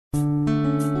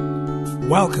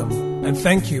Welcome, and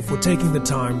thank you for taking the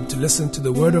time to listen to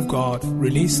the Word of God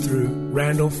released through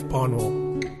Randolph Barnwell.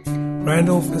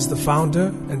 Randolph is the founder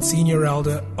and senior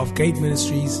elder of Gate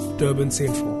Ministries, Durban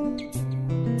Central.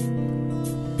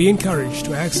 Be encouraged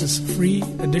to access free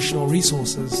additional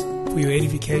resources for your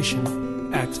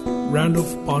edification at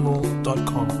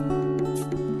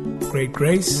randolphbarnwell.com. Great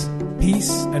grace,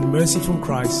 peace, and mercy from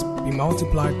Christ be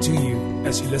multiplied to you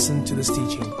as you listen to this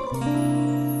teaching.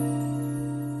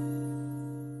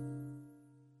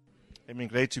 Amen.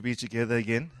 Great to be together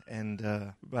again.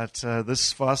 But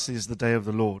this fast is the day of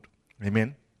the Lord.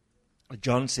 Amen.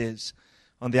 John says,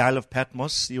 on the Isle of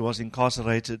Patmos, he was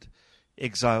incarcerated,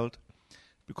 exiled,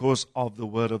 because of the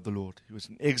word of the Lord. He was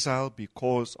in exile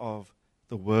because of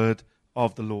the word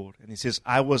of the Lord. And he says,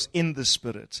 I was in the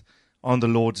Spirit on the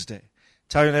Lord's day.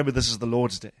 Tell your neighbor, this is the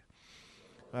Lord's day.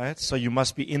 Right? So you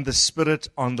must be in the Spirit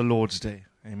on the Lord's day.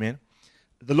 Amen.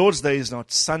 The Lord's day is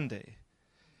not Sunday.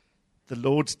 The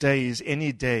Lord's day is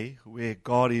any day where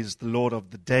God is the Lord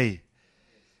of the day.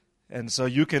 And so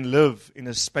you can live in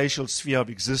a spatial sphere of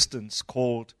existence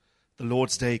called the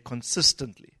Lord's day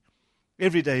consistently.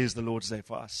 Every day is the Lord's day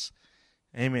for us.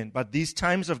 Amen. But these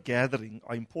times of gathering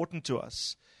are important to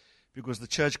us because the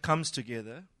church comes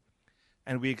together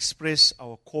and we express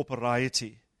our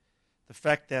corporeity. The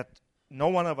fact that no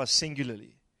one of us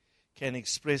singularly can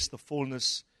express the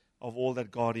fullness of all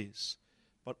that God is.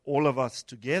 But all of us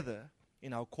together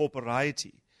in our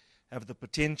corporeity have the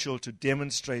potential to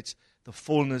demonstrate the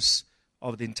fullness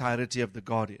of the entirety of the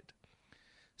Godhead.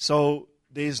 So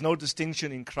there is no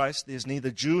distinction in Christ. There is neither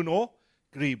Jew nor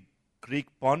Greek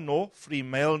bond nor free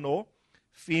male nor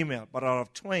female. But out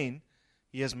of twain,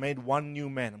 he has made one new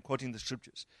man. I'm quoting the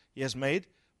scriptures. He has made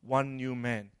one new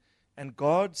man. And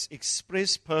God's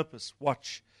express purpose,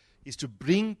 watch, is to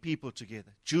bring people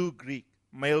together. Jew, Greek,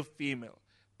 male, female,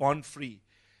 bond free.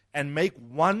 And make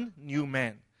one new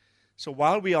man. So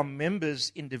while we are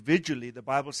members individually, the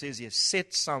Bible says he has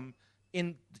set some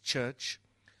in the church,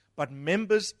 but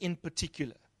members in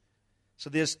particular. So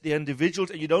there's the individuals,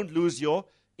 and you don't lose your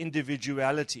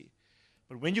individuality.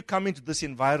 But when you come into this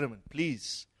environment,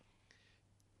 please,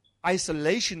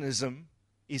 isolationism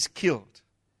is killed.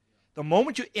 The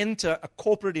moment you enter a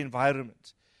corporate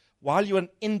environment, while you're an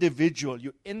individual,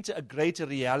 you enter a greater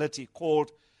reality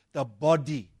called the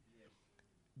body,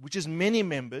 which is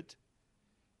many-membered,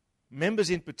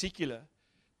 members in particular.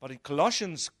 But in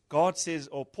Colossians, God says,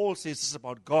 or Paul says this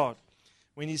about God.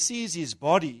 When he sees his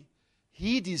body,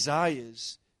 he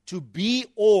desires to be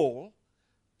all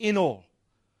in all.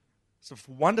 It's a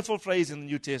wonderful phrase in the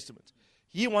New Testament.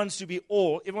 He wants to be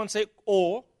all. Everyone say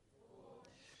all.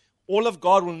 All of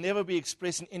God will never be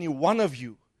expressed in any one of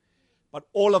you, but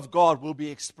all of God will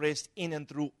be expressed in and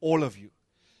through all of you.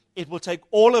 It will take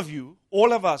all of you,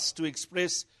 all of us, to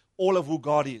express all of who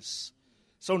God is.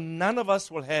 So none of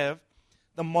us will have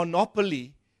the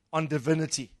monopoly on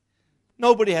divinity.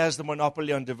 Nobody has the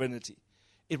monopoly on divinity.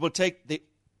 It will take the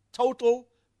total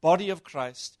body of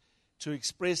Christ to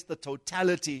express the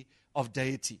totality of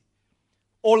deity.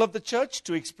 All of the church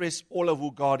to express all of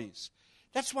who God is.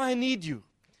 That's why I need you.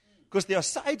 Because there are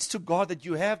sides to God that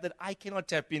you have that I cannot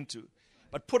tap into.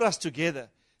 But put us together.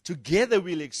 Together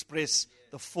we'll express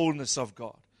the fullness of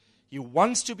God. He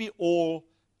wants to be all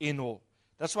in all.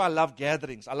 That's why I love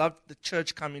gatherings. I love the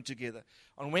church coming together.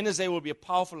 On Wednesday will be a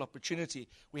powerful opportunity.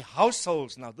 We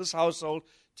households now, this household,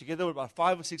 together with about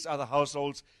 5 or 6 other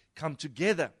households, come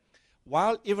together.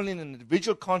 While even in an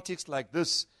individual context like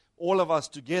this, all of us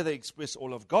together express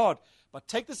all of God. But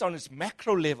take this on its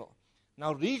macro level.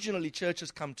 Now regionally,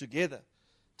 churches come together.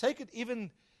 Take it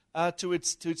even to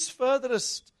its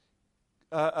furthest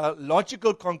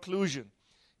logical conclusion.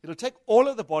 It'll take all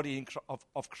of the body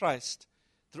of Christ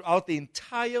throughout the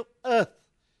entire earth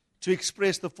to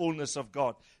express the fullness of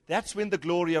God. That's when the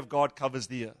glory of God covers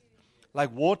the earth.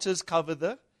 Like waters cover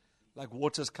the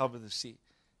sea.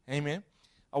 Amen.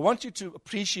 I want you to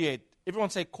appreciate, everyone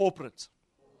say corporate.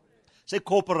 Say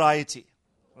corporeity.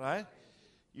 Right?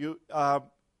 You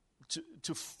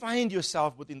to find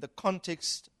yourself within the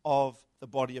context of the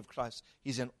body of Christ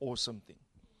is an awesome thing.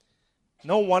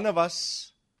 No one of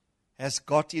us has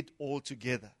got it all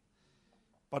together.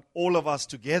 But all of us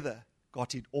together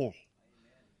got it all.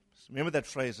 Remember that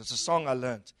phrase. It's a song I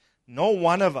learned. No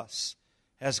one of us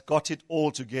has got it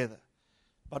all together.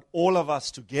 But all of us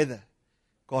together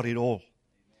got it all.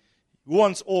 Who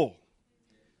wants all?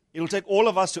 It will take all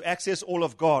of us to access all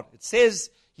of God. It says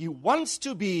he wants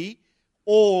to be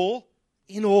all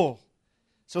in all.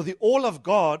 So the all of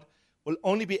God will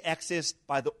only be accessed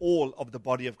by the all of the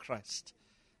body of Christ.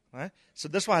 Right? So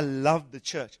that's why I love the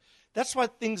church. That's why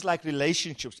things like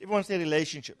relationships, everyone say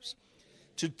relationships.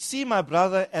 to see my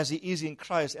brother as he is in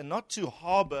Christ and not to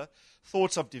harbor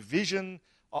thoughts of division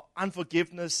or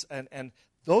unforgiveness. And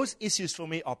those issues for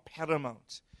me are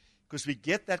paramount. Because we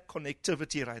get that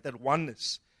connectivity right, that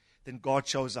oneness, then God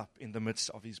shows up in the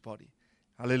midst of his body.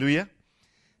 Hallelujah.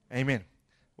 Amen.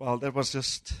 Well, that was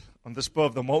just on the spur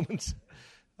of the moment.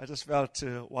 I just felt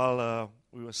while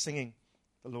we were singing,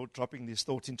 the Lord dropping these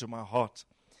thoughts into my heart.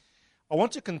 I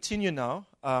want to continue now,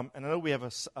 and I know we have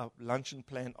a luncheon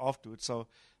plan afterwards, so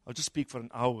I'll just speak for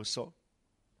an hour or so.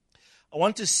 I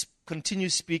want to continue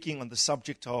speaking on the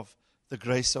subject of the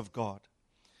grace of God.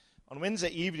 On Wednesday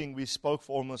evening, we spoke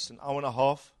for almost an hour and a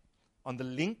half on the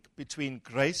link between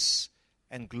grace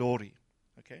and glory.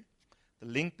 Okay? The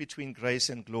link between grace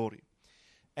and glory.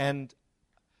 And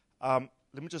let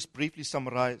me just briefly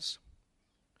summarize.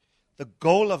 The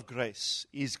goal of grace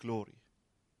is glory.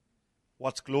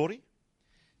 What's glory?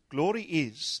 Glory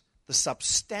is the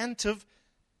substantive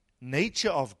nature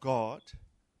of God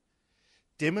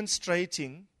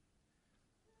demonstrating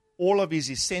all of his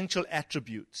essential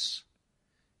attributes.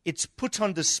 It's put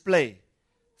on display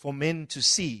for men to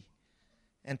see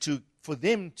and for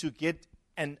them to get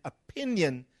an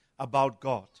opinion about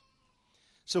God.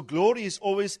 So glory is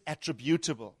always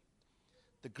attributable.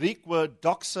 The Greek word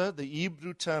doxa, the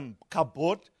Hebrew term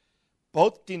kabod,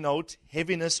 both denote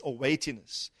heaviness or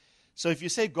weightiness. So if you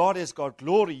say God has got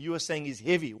glory, you are saying he's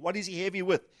heavy. What is he heavy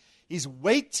with? He's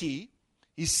weighty,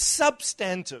 he's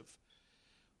substantive,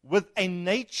 with a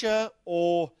nature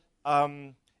or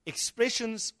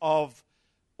expressions of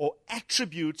or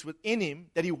attributes within him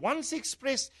that he wants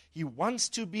expressed. He wants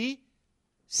to be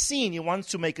seen. He wants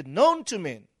to make it known to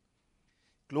men.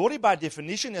 Glory by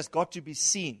definition has got to be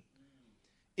seen.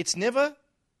 It's never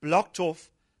blocked off.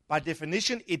 By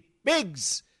definition, it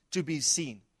begs to be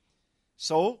seen.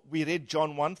 So we read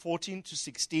John 1:14 to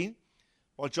 16.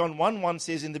 Well, John 1:1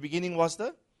 says, in the beginning was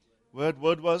the Word.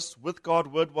 Word was with God.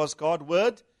 Word was God.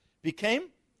 Word became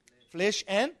flesh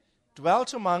and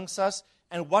dwelt amongst us.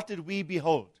 And what did we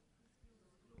behold?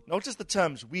 Notice the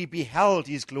terms. We beheld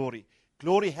his glory.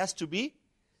 Glory has to be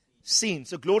seen.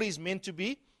 So glory is meant to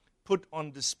be put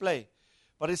on display.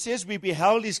 But it says we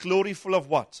beheld his glory full of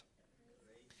what?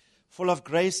 Full of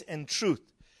grace and truth.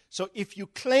 So if you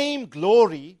claim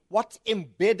glory, what's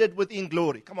embedded within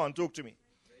glory? Come on, talk to me.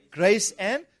 Grace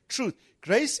and truth.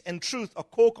 Grace and truth are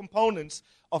core components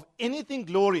of anything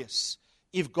glorious.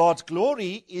 If God's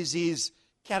glory is his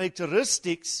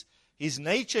characteristics, his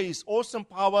nature, his awesome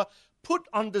power, put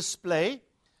on display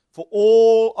for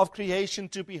all of creation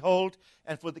to behold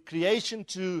and for the creation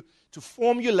to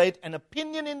formulate an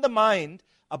opinion in the mind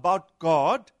about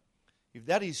God, if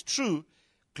that is true,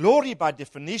 glory by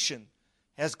definition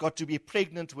has got to be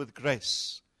pregnant with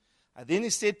grace. And then he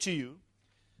said to you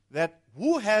that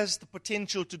who has the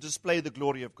potential to display the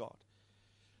glory of God?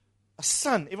 A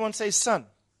son. Everyone say son.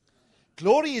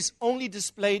 Glory is only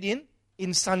displayed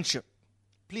in sonship.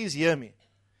 Please hear me.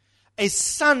 A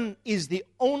son is the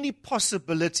only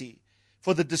possibility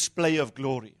for the display of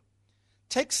glory.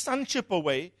 Take sonship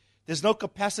away, there's no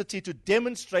capacity to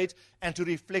demonstrate and to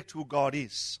reflect who God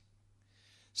is.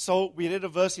 So we read a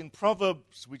verse in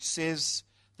Proverbs which says,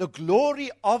 the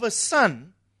glory of a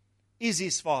son is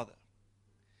his father.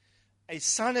 A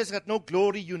son has got no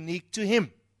glory unique to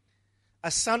him.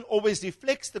 A son always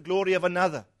reflects the glory of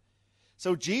another.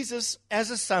 So Jesus,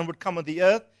 as a son, would come on the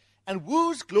earth, and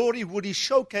whose glory would he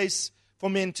showcase for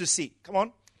men to see? Come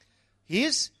on. He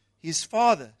is his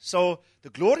father. So the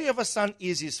glory of a son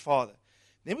is his father.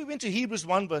 Then we went to Hebrews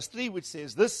 1 verse 3, which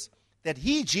says this, that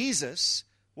he, Jesus,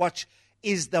 watch,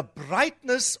 is the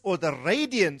brightness or the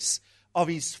radiance of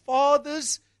his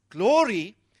Father's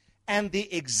glory and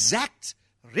the exact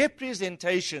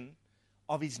representation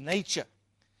of his nature.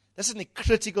 This is a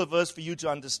critical verse for you to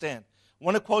understand. I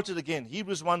want to quote it again.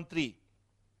 Hebrews 1:3.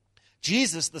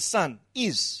 Jesus, the Son,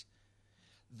 is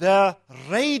the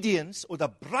radiance or the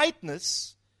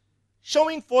brightness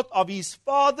showing forth of his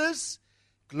Father's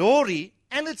glory.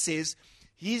 And it says,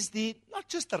 he's the, not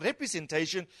just the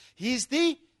representation, he's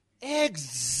the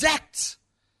exact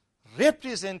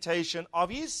representation of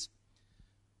his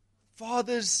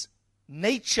Father's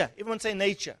nature. Everyone say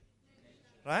nature.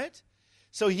 Right?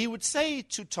 So he would say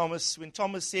to Thomas, when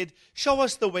Thomas said, show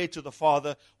us the way to the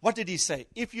Father, what did he say?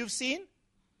 If you've seen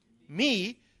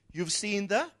me, you've seen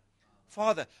the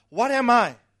Father. What am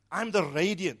I? I'm the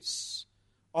radiance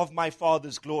of my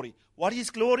Father's glory. What is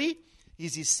glory?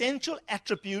 His essential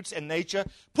attributes and nature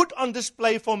put on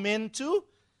display for men to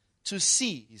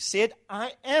see. He said,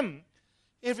 I am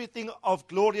everything of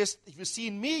glorious. If you've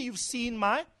seen me, you've seen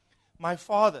my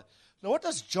Father. Now what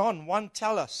does John 1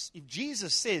 tell us? If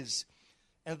Jesus says,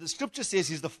 And the scripture says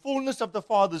he's the fullness of the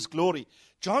Father's glory.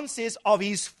 John says, of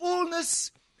his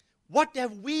fullness, what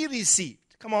have we received?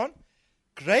 Come on.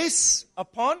 Grace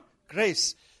upon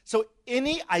grace. So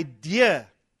any idea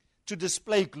to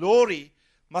display glory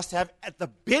must have at the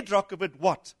bedrock of it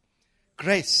what?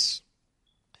 Grace.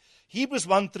 Hebrews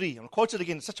 1:3. I'll quote it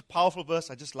again. It's such a powerful verse.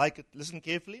 I just like it. Listen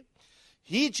carefully.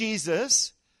 He,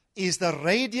 Jesus, is the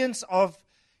radiance of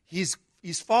his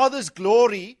Father's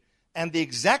glory and the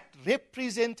exact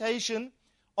representation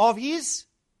of his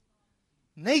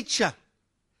nature.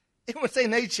 Everyone say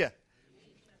nature.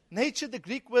 Nature, the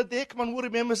Greek word there, come on, who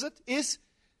remembers it, is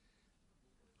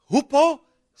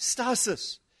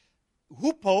hypostasis.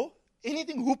 Hupo,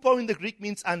 anything hupo in the Greek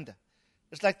means under.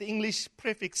 It's like the English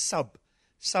prefix sub,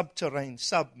 subterranean,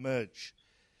 submerge,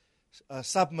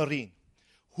 submarine.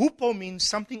 Hupo means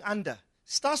something under.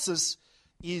 Stasis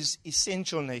is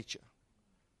essential nature.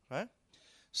 Right?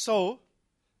 So,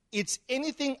 it's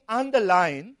anything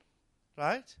underlying,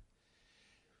 right,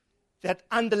 that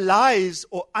underlies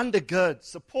or undergirds,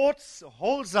 supports,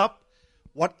 holds up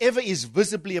whatever is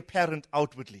visibly apparent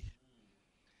outwardly.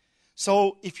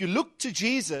 So, if you look to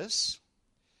Jesus,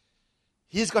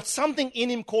 he's got something in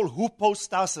him called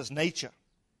hypostasis, nature.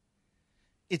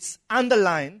 It's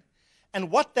underlined, and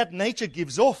what that nature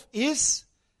gives off is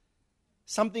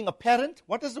something apparent.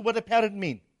 What does the word apparent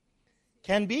mean?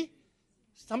 Can be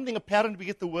something apparent. We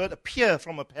get the word appear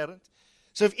from apparent.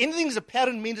 So if anything is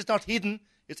apparent, means it's not hidden.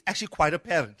 It's actually quite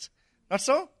apparent. Not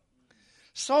so?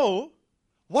 So,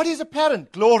 what is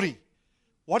apparent? Glory.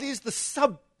 What is the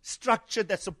substructure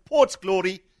that supports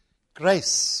glory?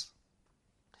 Grace.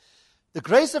 The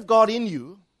grace of God in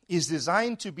you is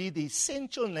designed to be the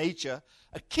essential nature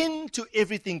akin to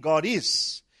everything God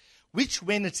is, which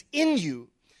when it's in you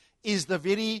is the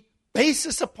very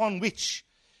basis upon which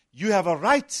you have a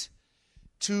right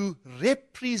to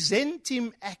represent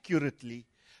him accurately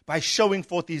by showing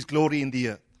forth his glory in the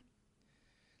earth.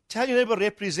 Tell your neighbor,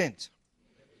 represent.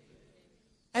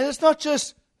 And it's not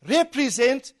just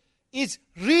represent, it's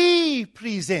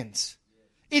represent.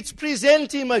 It's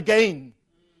present him again.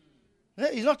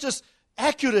 It's not just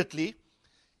accurately.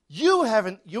 You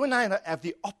and I have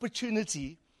the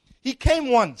opportunity. He came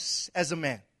once as a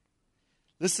man.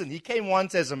 Listen, he came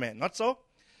once as a man, not so?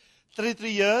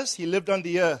 33 years, he lived on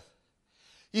the earth.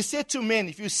 He said to men,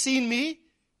 if you've seen me,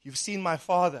 you've seen my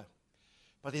Father.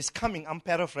 But there's coming, I'm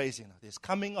paraphrasing, there's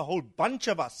coming a whole bunch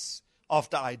of us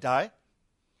after I die.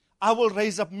 I will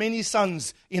raise up many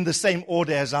sons in the same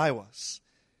order as I was.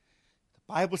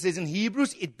 The Bible says in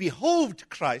Hebrews, it behoved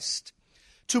Christ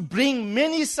to bring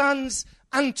many sons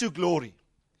unto glory.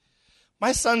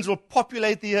 My sons will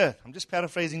populate the earth. I'm just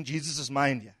paraphrasing Jesus'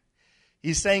 mind here.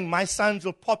 He's saying, my sons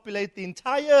will populate the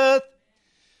entire earth.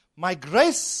 My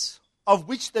grace, of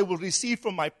which they will receive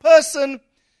from my person,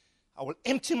 I will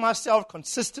empty myself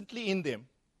consistently in them.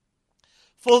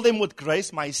 Fill them with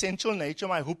grace, my essential nature,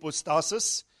 my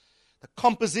hypostasis. The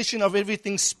composition of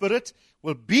everything spirit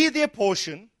will be their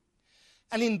portion.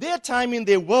 And in their time, in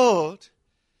their world,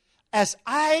 as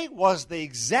I was the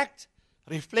exact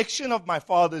reflection of my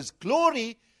Father's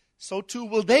glory, so too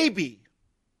will they be.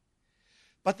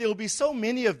 But there will be so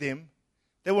many of them,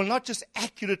 they will not just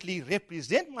accurately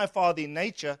represent my Father in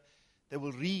nature, they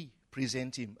will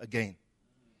represent him again.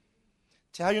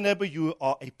 Tell your neighbor, you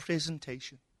are a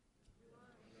presentation.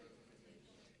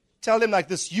 Tell them like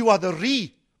this, you are the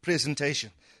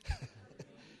representation.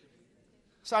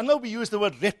 So I know we use the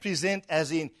word represent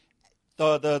as in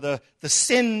the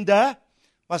sender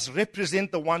must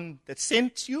represent the one that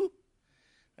sent you.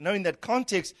 I know in that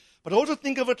context, but also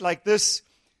think of it like this,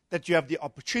 that you have the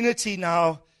opportunity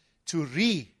now to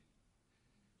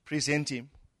represent him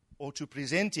or to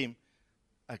present him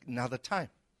another time.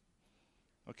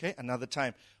 Okay, another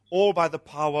time. All by the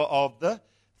power of the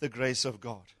grace of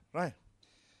God. Right.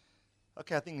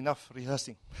 Okay, I think enough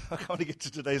rehearsing. I want to get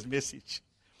to today's message.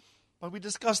 But we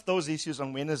discussed those issues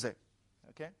on Wednesday.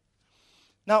 Okay.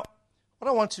 Now, what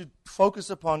I want to focus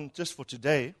upon just for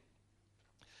today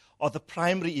are the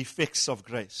primary effects of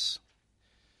grace.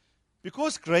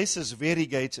 Because grace is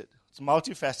variegated, it's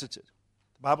multifaceted.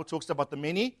 The Bible talks about the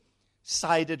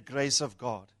many-sided grace of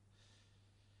God.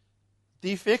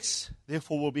 The effects,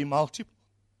 therefore, will be multiple,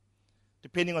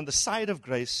 depending on the side of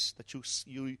grace that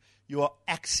you are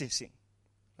accessing.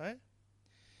 Right?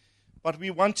 But we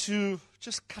want to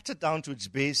just cut it down to its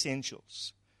bare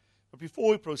essentials. But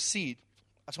before we proceed,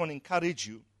 I just want to encourage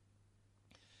you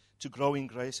to grow in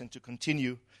grace and to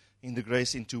continue in the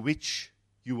grace into which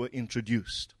you were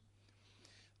introduced.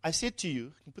 I said to you,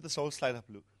 can you put this whole slide up,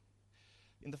 Luke,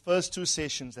 in the first two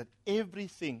sessions that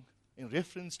everything in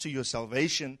reference to your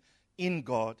salvation in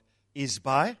God is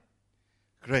by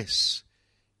grace.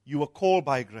 You were called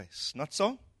by grace, not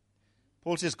so?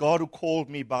 Paul says, God who called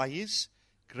me by his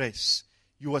grace.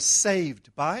 You were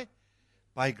saved by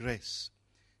grace.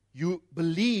 You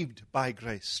believed by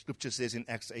grace, Scripture says in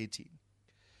Acts 18.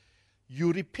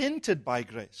 You repented by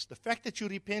grace. The fact that you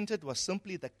repented was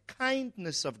simply the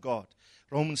kindness of God.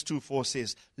 Romans 2:4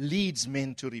 says, leads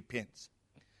men to repent.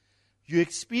 You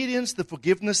experienced the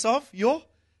forgiveness of your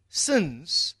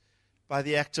sins by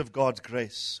the act of God's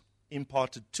grace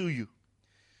imparted to you.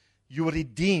 You were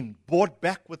redeemed, bought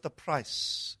back with a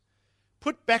price,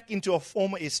 put back into a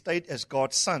former estate as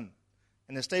God's son,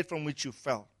 an estate from which you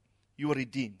fell. You were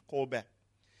redeemed, called back.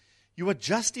 You were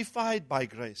justified by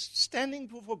grace, standing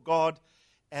before God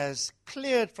as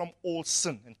cleared from all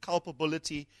sin and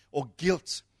culpability or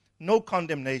guilt, no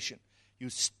condemnation. You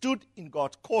stood in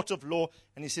God's court of law,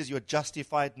 and he says, you are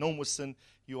justified, no more sin,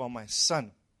 you are my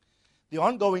son. The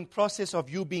ongoing process of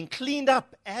you being cleaned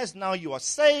up as now you are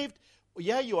saved.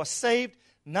 Yeah, you are saved.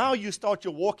 Now you start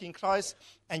your walk in Christ,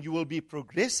 and you will be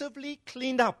progressively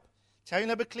cleaned up. Tell your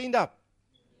neighbor, cleaned up.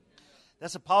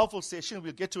 That's a powerful session.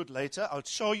 We'll get to it later. I'll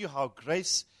show you how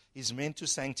grace is meant to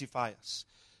sanctify us.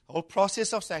 The whole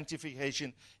process of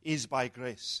sanctification is by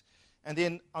grace. And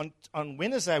then on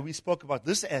Wednesday, we spoke about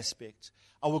this aspect.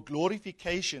 Our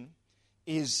glorification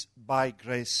is by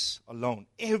grace alone.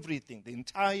 Everything, the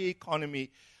entire economy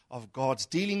of God's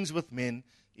dealings with men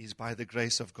is by the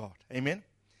grace of God. Amen?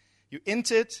 You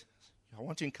entered. I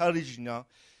want to encourage you now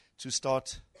to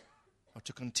start or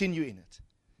to continue in it.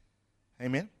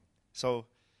 Amen? So,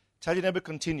 tell your neighbor,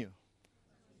 continue.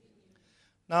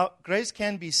 Now, grace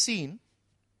can be seen.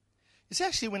 It's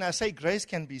actually, when I say grace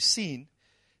can be seen,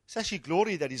 it's actually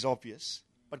glory that is obvious,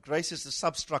 but grace is the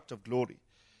substruct of glory.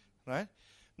 Right?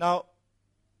 Now,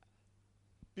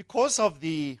 because of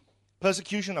the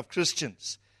persecution of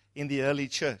Christians in the early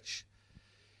church,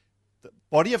 the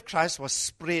body of Christ was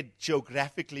spread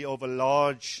geographically over a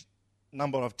large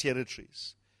number of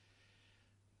territories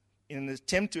in an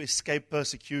attempt to escape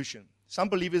persecution. Some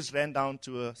believers ran down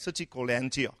to a city called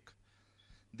Antioch.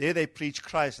 There they preached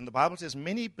Christ, and the Bible says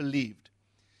many believed,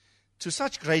 to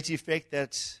such great effect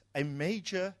that a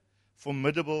major,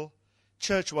 formidable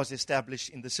church was established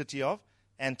in the city of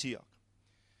Antioch.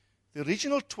 The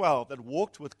original 12 that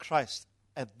walked with Christ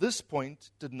at this point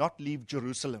did not leave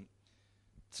Jerusalem.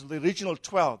 So the original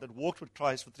 12 that walked with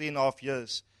Christ for 3.5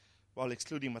 years, while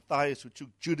excluding Matthias, who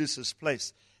took Judas's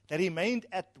place, they remained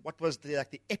at what was the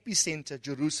epicenter,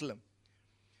 Jerusalem.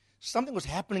 Something was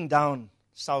happening down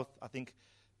south, I think,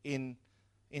 in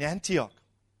Antioch.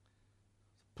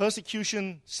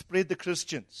 Persecution spread the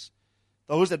Christians.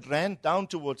 Those that ran down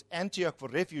towards Antioch for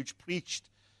refuge preached.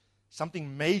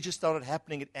 Something major started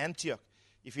happening at Antioch.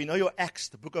 If you know your Acts,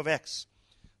 the book of Acts,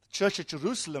 the church at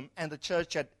Jerusalem and the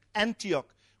church at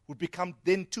Antioch would become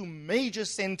then two major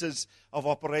centers of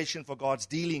operation for God's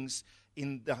dealings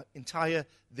in the entire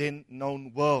then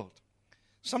known world.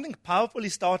 Something powerful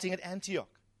is starting at Antioch.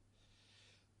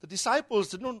 The disciples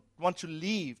did not want to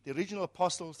leave. The original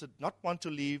apostles did not want to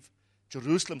leave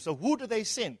Jerusalem. So who do they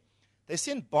send? They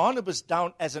sent Barnabas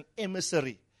down as an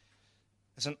emissary,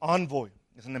 as an envoy,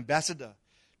 as an ambassador,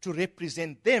 to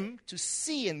represent them, to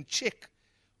see and check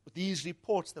these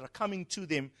reports that are coming to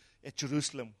them at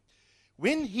Jerusalem.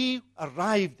 When he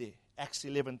arrived there, Acts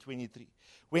 11:23,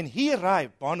 when he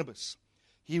arrived, Barnabas,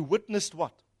 he witnessed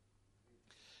what?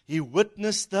 He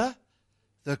witnessed the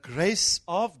grace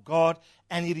of God,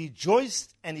 and he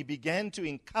rejoiced, and he began to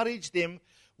encourage them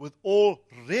with all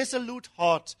resolute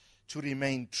heart to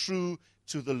remain true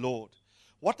to the Lord.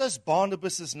 What does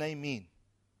Barnabas' name mean?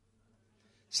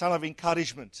 Son of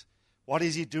encouragement. What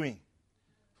is he doing?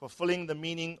 Fulfilling the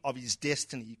meaning of his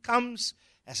destiny. He comes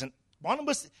as an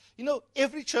Barnabas. You know,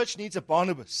 every church needs a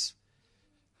Barnabas.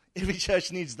 Every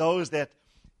church needs those that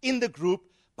in the group,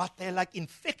 but they're like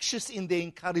infectious in their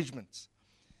encouragement.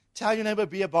 Tell your neighbor,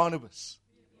 be a Barnabas.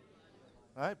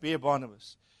 Right? Be a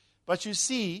Barnabas. But you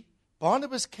see,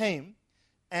 Barnabas came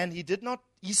and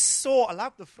he saw, I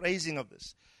love the phrasing of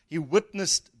this, he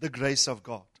witnessed the grace of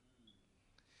God.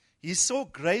 He saw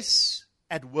grace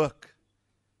at work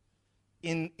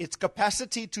in its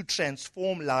capacity to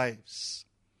transform lives.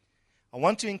 I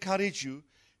want to encourage you,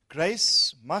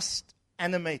 grace must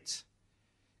animate.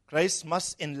 Grace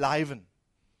must enliven.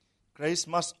 Grace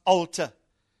must alter.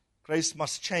 Grace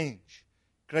must change.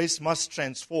 Grace must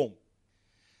transform.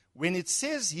 When it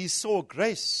says he saw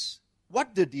grace,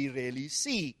 what did he really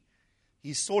see?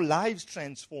 He saw lives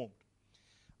transformed.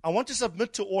 I want to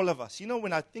submit to all of us. You know,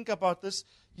 when I think about this,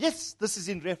 yes, this is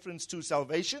in reference to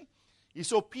salvation. He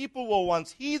saw people who were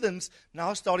once heathens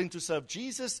now starting to serve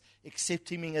Jesus, accept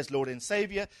Him as Lord and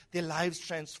Savior, their lives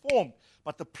transformed.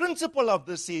 But the principle of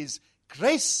this is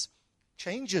grace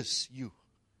changes you.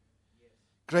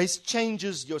 Grace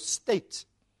changes your state.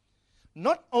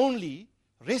 Not only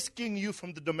rescuing you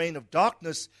from the domain of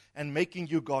darkness and making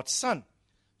you God's son.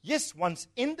 Yes, once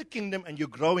in the kingdom and you're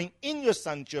growing in your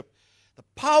sonship, the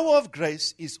power of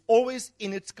grace is always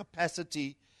in its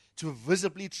capacity to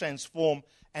visibly transform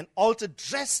and alter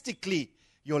drastically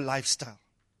your lifestyle.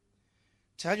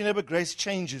 Tell your neighbor, grace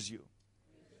changes you.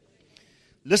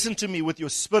 Listen to me with your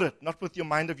spirit, not with your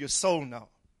mind of your soul now.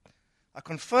 I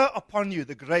confer upon you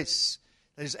the grace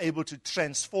that is able to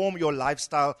transform your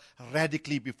lifestyle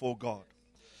radically before God.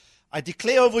 I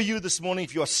declare over you this morning,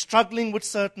 if you are struggling with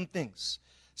certain things,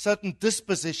 certain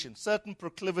dispositions, certain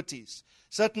proclivities,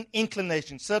 certain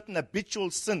inclinations, certain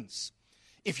habitual sins,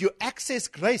 if you access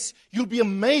grace, you'll be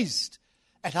amazed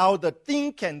at how the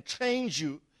thing can change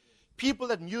you. People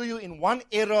that knew you in one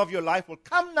era of your life will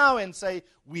come now and say,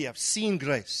 we have seen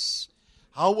grace.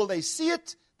 How will they see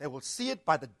it? They will see it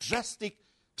by the drastic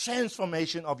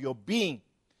transformation of your being.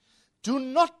 Do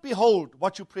not behold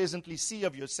what you presently see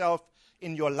of yourself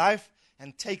in your life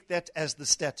and take that as the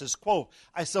status quo.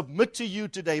 I submit to you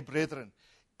today, brethren,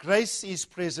 grace is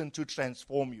present to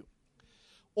transform you.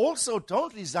 Also,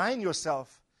 don't resign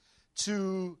yourself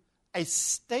to a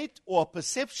state or a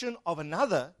perception of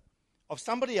another, of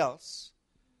somebody else,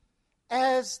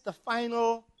 as the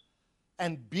final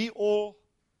and be-all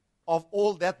of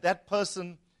all that that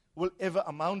person will ever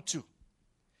amount to.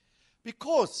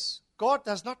 Because God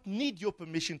does not need your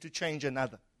permission to change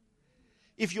another.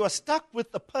 If you are stuck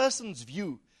with the person's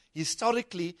view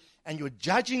historically and you're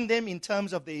judging them in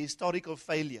terms of their historical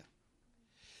failure,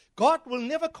 God will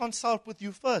never consult with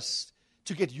you first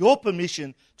to get your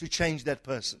permission to change that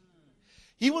person.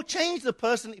 He will change the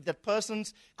person if that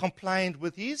person's compliant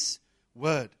with His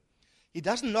word. He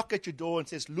doesn't knock at your door and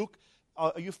says, look,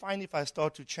 are you fine if I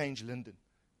start to change Lyndon?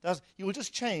 He will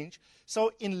just change.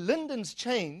 So in Lyndon's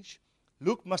change,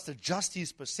 Luke must adjust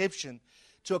his perception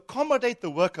to accommodate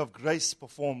the work of grace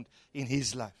performed in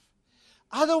his life.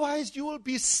 Otherwise, you will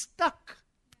be stuck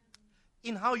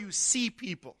in how you see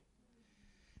people.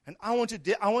 And I want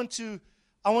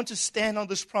to stand on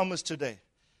this promise today.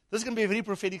 This is going to be a very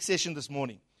prophetic session this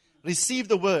morning. Receive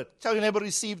the word. Tell your neighbor,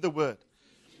 receive the word.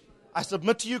 I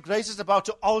submit to you, grace is about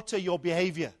to alter your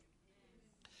behavior.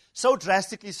 So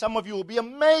drastically, some of you will be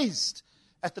amazed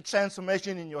at the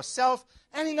transformation in yourself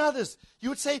and in others. You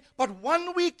would say, but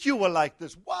 1 week you were like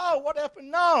this. Wow, what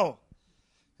happened now?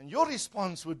 And your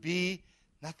response would be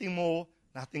nothing more,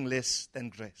 nothing less than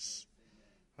grace.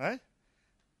 Right?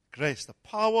 Grace, the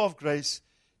power of grace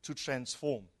to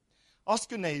transform.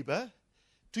 Ask your neighbor,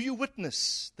 do you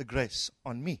witness the grace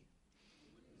on me?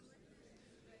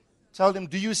 Tell them,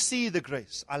 do you see the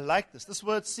grace? I like this. This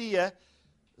word see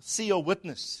or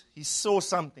witness. He saw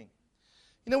something.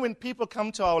 You know, when people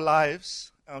come to our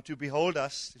lives to behold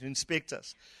us, to inspect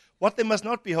us, what they must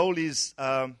not behold is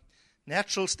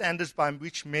natural standards by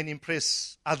which men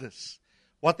impress others.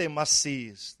 What they must see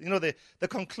is, you know, the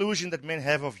conclusion that men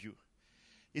have of you.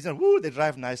 Is that, woo, they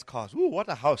drive nice cars. Woo, what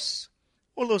a house.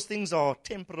 All those things are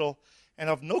temporal and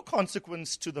of no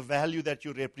consequence to the value that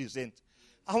you represent.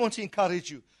 I want to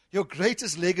encourage you. Your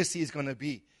greatest legacy is going to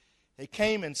be, they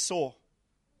came and saw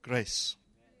grace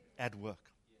at work.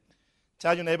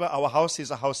 Tell your neighbor, our house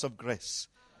is a house of grace.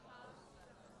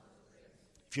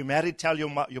 If you're married, tell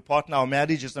your partner, our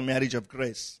marriage is a marriage of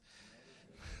grace.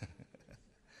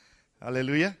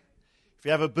 Hallelujah. If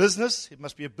you have a business, it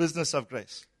must be a business of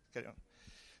grace. Carry on.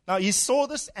 Now, he saw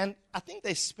this, and I think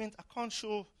they spent,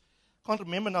 can't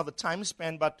remember now the time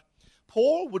span, but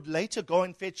Paul would later go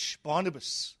and fetch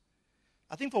Barnabas.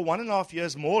 I think for 1.5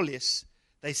 years, more or less,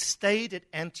 they stayed at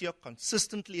Antioch,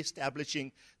 consistently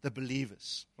establishing the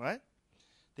believers, right?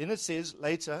 Then it says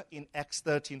later in Acts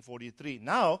 13:43,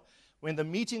 now, when the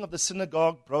meeting of the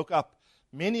synagogue broke up,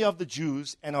 many of the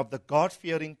Jews and of the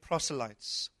God-fearing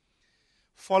proselytes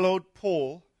followed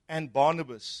Paul and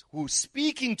Barnabas, who,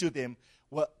 speaking to them,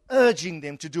 were urging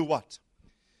them to do what?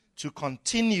 To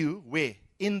continue where?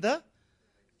 In the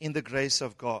grace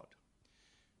of God.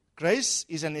 Grace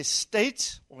is an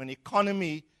estate or an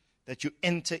economy that you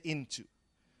enter into.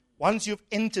 Once you've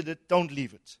entered it, don't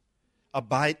leave it.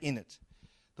 Abide in it.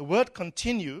 The word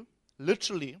continue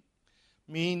literally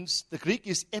means, the Greek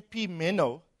is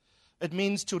epimeno. It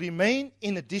means to remain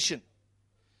in addition,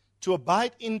 to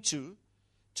abide into,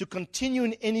 to continue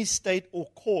in any state or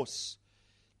course,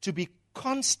 to be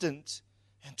constant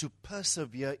and to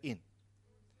persevere in.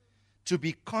 To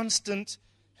be constant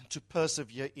and to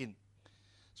persevere in.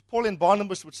 So Paul and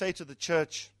Barnabas would say to the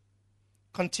church,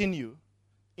 continue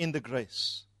in the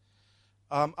grace.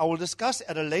 I will discuss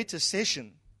at a later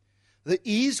session the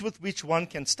ease with which one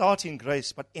can start in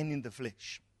grace but end in the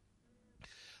flesh.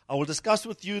 I will discuss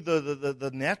with you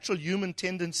the natural human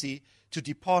tendency to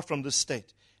depart from this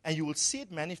state. And you will see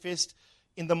it manifest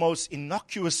in the most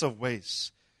innocuous of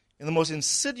ways, in the most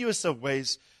insidious of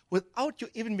ways, without you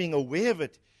even being aware of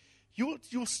it.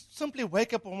 You'll simply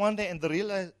wake up on one day and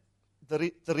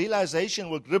the realization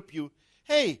will grip you.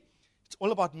 Hey, it's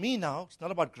all about me now. It's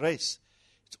not about grace.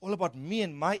 It's all about me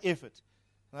and my effort.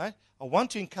 Right? I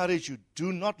want to encourage you,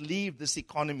 do not leave this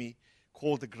economy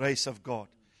called the grace of God.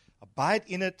 Abide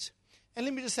in it. And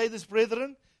let me just say this,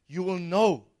 brethren, you will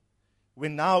know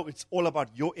when now it's all about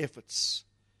your efforts.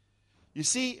 You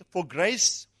see, for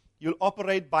grace, you'll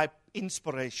operate by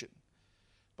inspiration.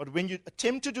 But when you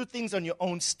attempt to do things on your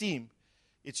own steam,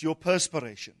 it's your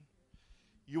perspiration.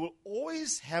 You will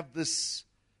always have this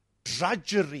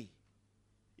drudgery,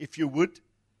 if you would,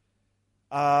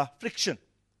 friction.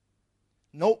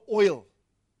 No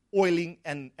oiling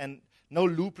and no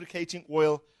lubricating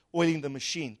oil oiling the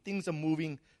machine. Things are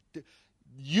moving.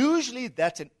 Usually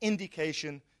that's an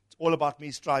indication it's all about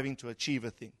me striving to achieve a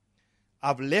thing.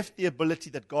 I've left the ability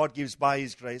that God gives by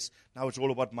His grace. Now it's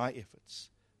all about my efforts.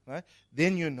 Right?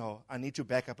 Then you know I need to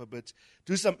back up a bit,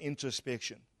 do some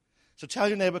introspection. So tell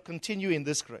your neighbor, continue in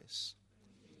this grace.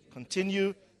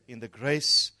 Continue in the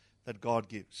grace that God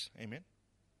gives. Amen.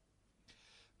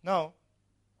 Now,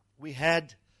 we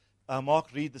had Mark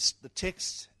read the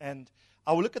text, and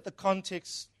I will look at the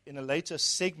context in a later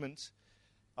segment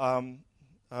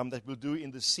that we'll do in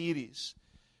the series.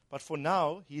 But for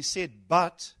now, he said,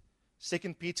 but,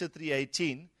 2 Peter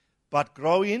 3:18, but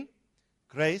grow in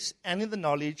grace and in the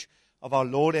knowledge of our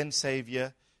Lord and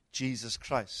Savior, Jesus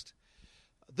Christ.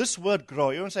 This word grow,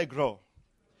 you want to say grow,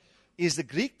 is the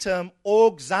Greek term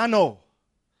oxano.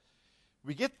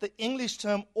 We get the English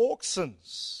term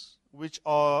auxins, which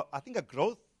are, I think,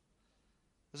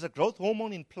 there's a growth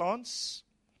hormone in plants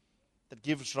that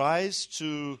gives rise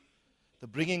to the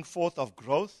bringing forth of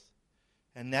growth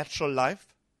and natural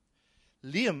life.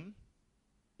 Liam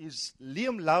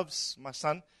loves, my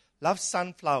son, loves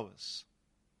sunflowers.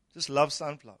 Just loves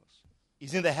sunflowers.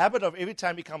 He's in the habit of every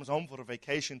time he comes home for a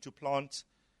vacation to plant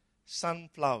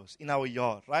sunflowers in our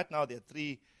yard. Right now there are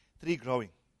three growing.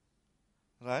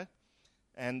 Right?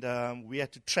 And we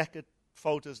had to track it,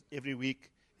 photos every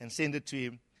week, and send it to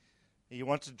him. He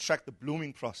wanted to track the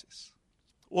blooming process.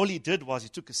 All he did was he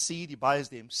took a seed, he buys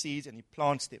them seeds, and he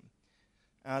plants them.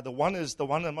 The one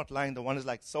I'm not lying, the one is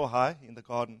like so high in the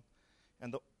garden.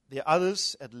 And the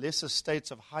others at lesser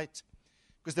states of height,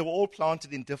 because they were all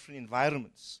planted in different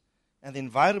environments. And the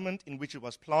environment in which it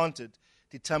was planted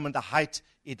determined the height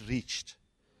it reached.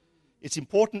 It's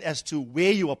important as to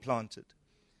where you are planted,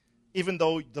 even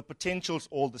though the potential is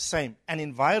all the same. An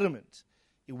environment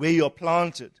where you are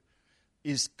planted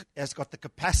has got the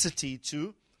capacity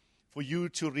for you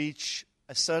to reach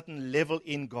a certain level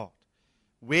in God.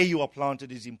 Where you are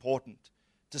planted is important,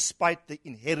 despite the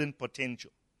inherent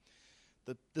potential.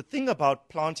 The thing about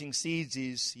planting seeds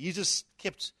is he just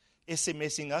kept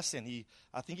SMSing us, and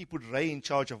I think he put Ray in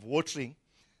charge of watering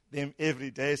them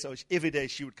every day. So every day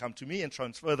she would come to me and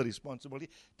transfer the responsibility.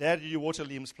 Dad, did you water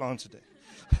Liam's plant today?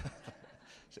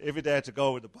 So every day I had to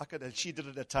go with a bucket, and she did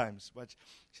it at times. But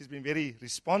she's been very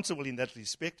responsible in that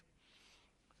respect.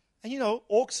 And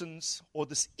auxins, or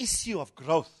this issue of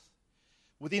growth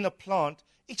within a plant,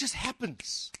 it just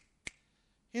happens.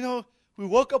 We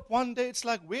woke up one day, it's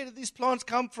like, where did these plants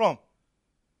come from?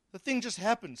 The thing just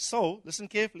happened. So, listen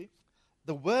carefully.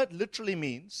 The word literally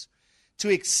means to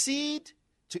exceed,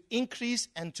 to increase,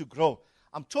 and to grow.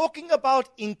 I'm talking about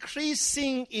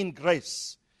increasing in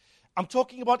grace. I'm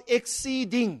talking about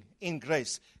exceeding in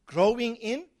grace, growing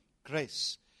in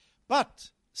grace. But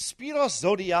Spiros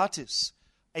Zodhiates,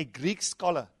 a Greek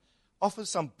scholar, offers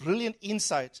some brilliant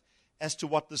insight as to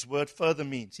what this word further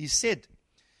means. He said,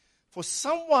 for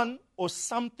someone or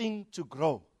something to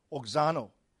grow, oxano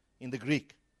in the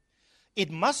Greek, it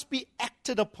must be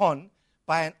acted upon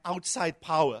by an outside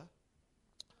power,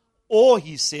 or,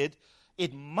 he said,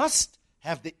 it must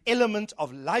have the element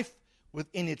of life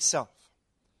within itself.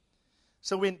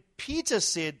 So when Peter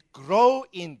said, grow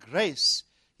in grace,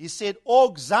 he said,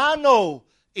 oxano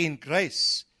in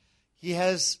grace. He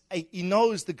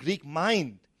knows the Greek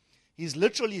mind. He's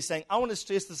literally saying, I want to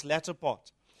stress this latter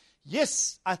part.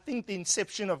 Yes, I think the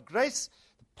inception of grace,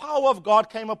 the power of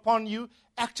God came upon you,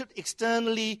 acted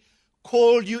externally,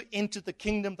 called you into the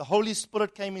kingdom. The Holy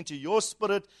Spirit came into your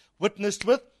spirit, witnessed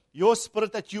with your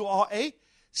spirit that you are a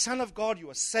son of God,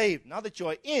 you are saved. Now that you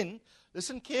are in,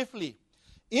 listen carefully.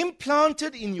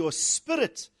 Implanted in your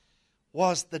spirit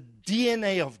was the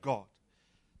DNA of God,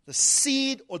 the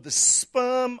seed or the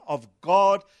sperm of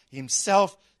God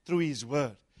himself through his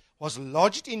word, was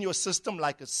lodged in your system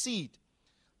like a seed.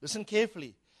 Listen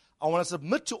carefully. I want to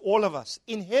submit to all of us,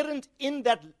 inherent in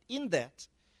that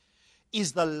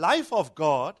is the life of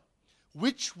God,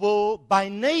 which will by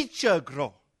nature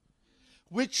grow,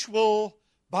 which will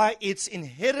by its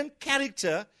inherent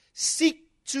character seek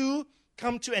to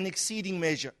come to an exceeding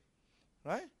measure.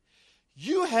 Right?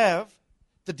 You have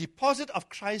the deposit of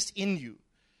Christ in you,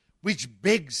 which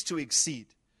begs to exceed,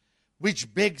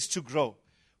 which begs to grow,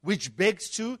 which begs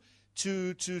to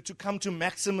come to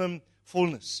maximum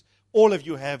fullness. All of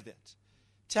you have that.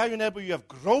 Tell your neighbor you have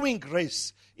growing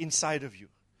grace inside of you.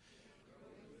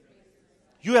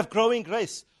 You have growing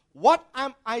grace. What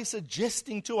am I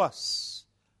suggesting to us?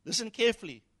 Listen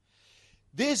carefully.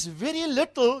 There's very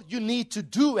little you need to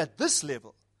do at this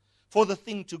level for the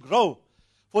thing to grow.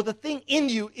 For the thing in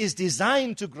you is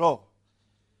designed to grow.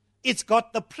 It's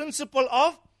got the principle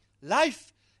of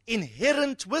life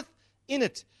inherent within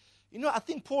it. You know, I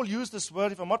think Paul used this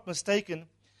word, if I'm not mistaken.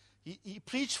 He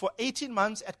preached for 18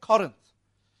 months at Corinth.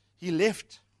 He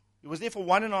left. He was there for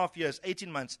 1.5 years,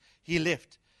 18 months. He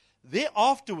left. There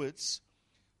afterwards,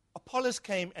 Apollos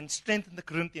came and strengthened the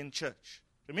Corinthian church.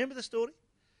 Remember the story?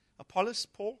 Apollos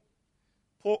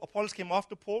came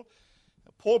after Paul.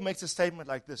 Paul makes a statement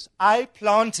like this: I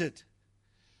planted,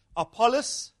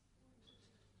 Apollos,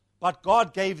 but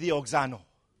God gave the oxano.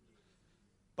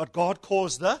 But God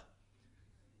caused the...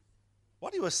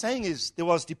 What he was saying is there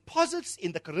was deposits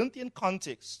in the Corinthian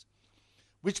context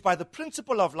which by the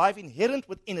principle of life inherent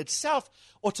within itself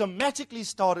automatically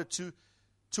started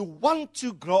to want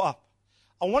to grow up.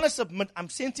 I want to submit, I'm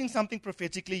sensing something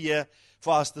prophetically here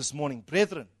for us this morning.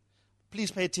 Brethren,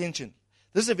 please pay attention.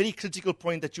 This is a very critical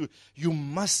point that you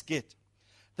must get.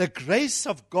 The grace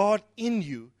of God in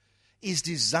you is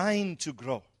designed to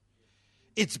grow.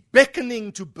 It's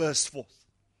beckoning to burst forth.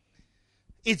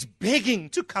 It's begging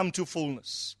to come to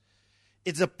fullness.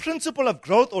 It's a principle of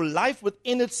growth or life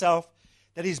within itself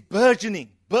that is burgeoning,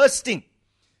 bursting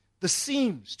the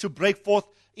seams to break forth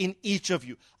in each of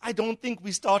you. I don't think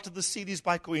we started the series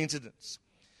by coincidence.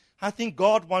 I think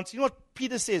God wants, you know what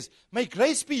Peter says? May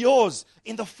grace be yours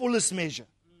in the fullest measure.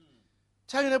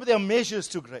 Tell your neighbor there are measures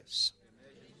to grace.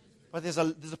 But there's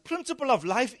a principle of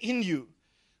life in you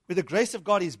where the grace of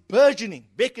God is burgeoning,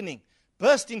 beckoning,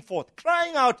 bursting forth,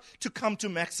 crying out to come to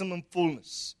maximum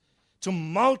fullness, to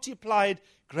multiplied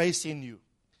grace in you.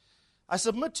 I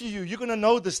submit to you, you're going to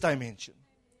know this dimension.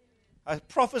 I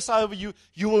prophesy over you,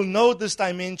 you will know this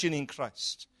dimension in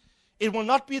Christ. It will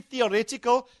not be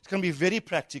theoretical, it's going to be very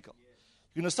practical.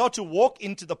 You're going to start to walk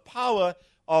into the power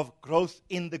of growth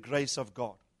in the grace of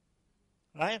God.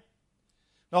 Right?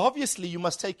 Now, obviously, you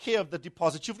must take care of the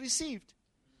deposit you've received.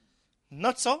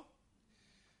 Not so?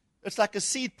 It's like a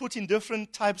seed put in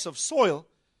different types of soil.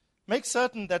 Make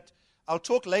certain that, I'll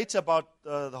talk later about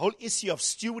the whole issue of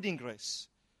stewarding grace.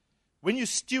 When you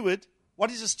steward,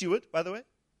 what is a steward, by the way?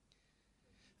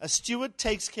 A steward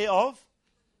takes care of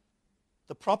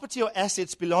the property or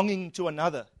assets belonging to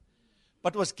another,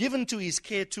 but was given to his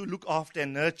care to look after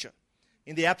and nurture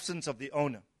in the absence of the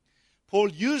owner. Paul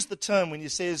used the term when he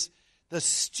says, the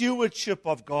stewardship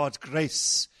of God's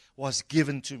grace was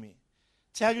given to me.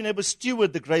 Tell your neighbor,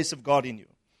 steward the grace of God in you.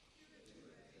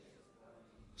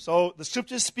 So the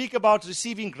scriptures speak about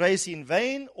receiving grace in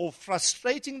vain or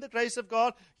frustrating the grace of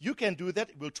God. You can do that.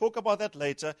 We'll talk about that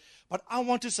later. But I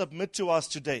want to submit to us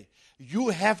today. You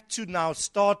have to now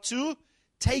start to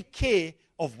take care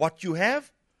of what you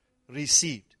have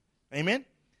received. Amen?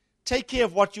 Take care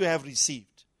of what you have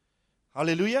received.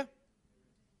 Hallelujah.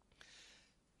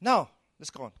 Now, let's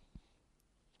go on.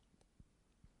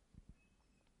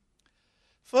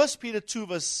 1 Peter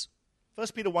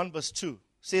 1 verse 2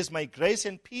 says, may grace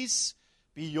and peace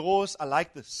be yours. I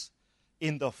like this.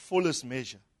 In the fullest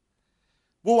measure.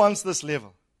 Who wants this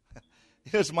level?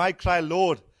 Here's my cry,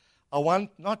 Lord. I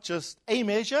want not just a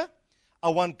measure. I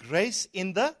want grace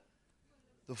in the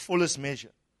fullest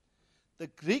measure. The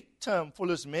Greek term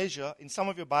fullest measure, in some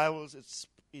of your Bibles,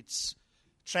 it's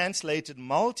translated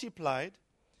multiplied.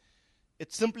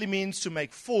 It simply means to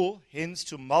make full, hence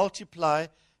to multiply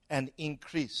and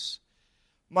increase.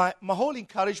 My whole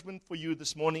encouragement for you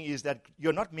this morning is that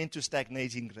you're not meant to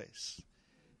stagnate in grace.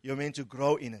 You're meant to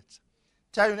grow in it.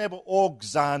 Tell your neighbor,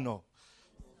 oxano.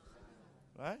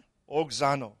 Right?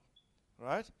 Oxano.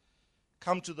 Right?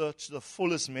 Come to the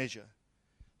fullest measure.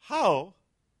 How?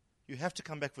 You have to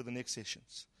come back for the next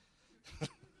sessions.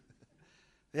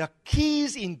 There are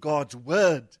keys in God's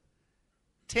word.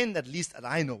 10 at least that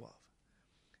I know of.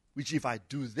 Which if I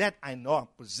do that, I know I'm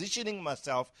positioning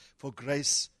myself for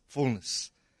grace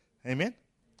fullness. Amen?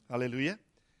 Hallelujah.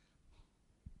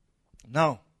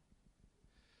 Now,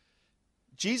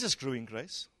 Jesus grew in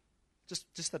grace.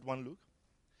 Just that one Luke.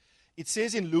 It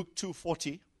says in Luke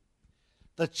 2:40,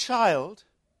 the child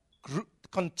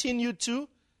continued to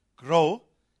grow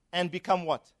and become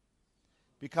what?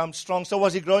 Become strong. So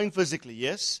was he growing physically?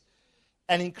 Yes.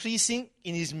 And increasing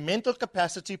in his mental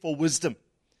capacity for wisdom.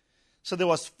 So there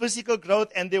was physical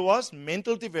growth and there was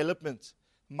mental development.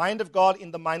 Mind of God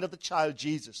in the mind of the child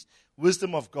Jesus.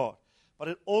 Wisdom of God. But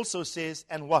it also says,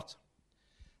 and what?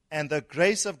 And the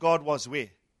grace of God was where?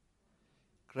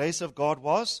 Grace of God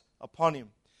was upon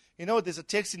him. You know, there's a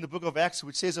text in the book of Acts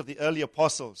which says of the early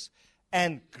apostles,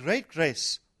 and great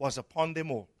grace was upon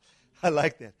them all. I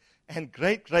like that. And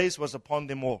great grace was upon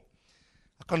them all.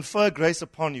 I confer grace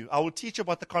upon you. I will teach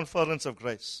about the conference of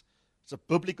grace. It's a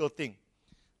biblical thing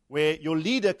where your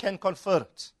leader can confer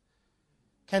it,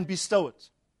 can bestow it,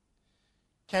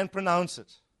 can pronounce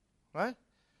it. Right?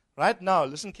 Right now,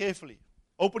 listen carefully.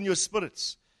 Open your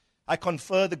spirits. I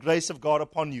confer the grace of God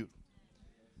upon you.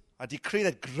 I decree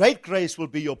that great grace will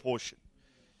be your portion.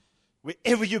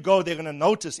 Wherever you go, they're going to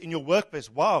notice in your workplace,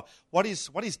 wow, what is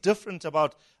different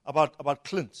about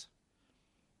Clint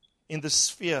in the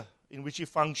sphere in which he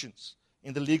functions,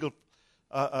 in the legal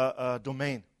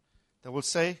domain. They will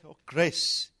say, oh,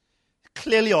 grace.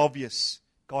 Clearly obvious,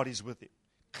 God is with him.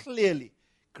 Clearly,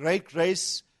 great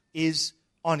grace is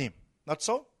on him. Not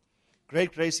so?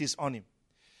 Great grace is on him.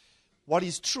 What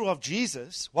is true of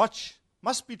Jesus, watch,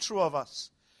 must be true of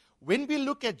us. When we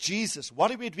look at Jesus,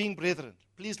 what are we doing, brethren?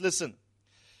 Please listen.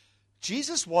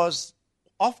 Jesus was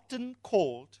often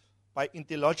called by in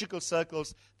theological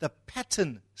circles the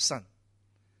pattern son.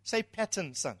 Say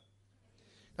pattern son.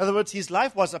 In other words, his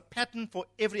life was a pattern for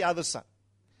every other son.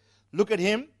 Look at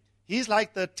him. He's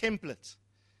like the template.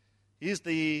 He's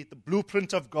the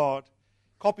blueprint of God.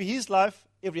 Copy his life,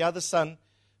 every other son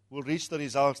will reach the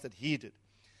results that he did.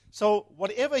 So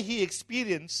whatever he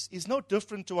experienced is no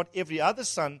different to what every other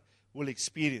son will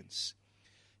experience.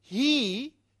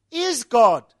 He is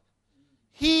God.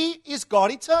 He is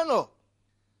God eternal.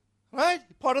 Right?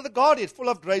 Part of the Godhead, full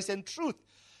of grace and truth.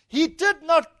 He did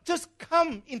not just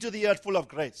come into the earth full of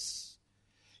grace.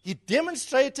 He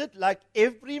demonstrated, like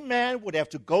every man would have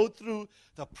to go through,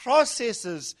 the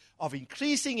processes of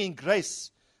increasing in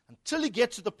grace until he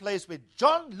gets to the place where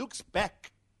John looks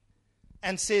back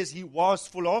and says he was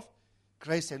full of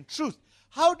grace and truth.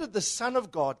 How did the Son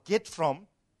of God get from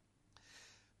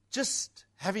just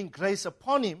having grace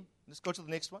upon him? Let's go to the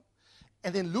next one.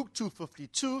 And then Luke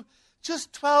 2:52,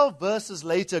 just 12 verses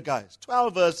later, guys.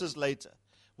 12 verses later.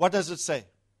 What does it say?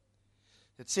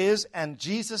 It says, and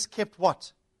Jesus kept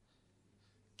what?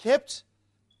 Kept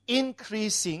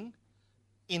increasing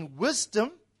in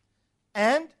wisdom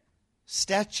and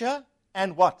stature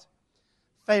and what?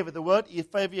 Favor. The word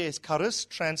favor is charis,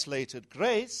 translated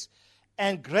grace,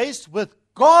 and grace with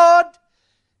God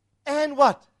and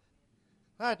what?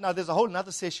 Right, now there's a whole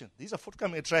other session. These are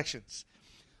forthcoming attractions.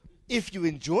 If you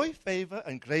enjoy favor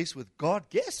and grace with God,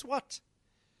 guess what?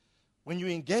 When you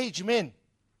engage men,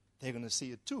 they're going to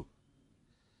see it too.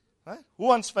 Right? Who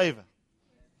wants favor?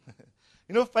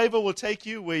 You know, favor will take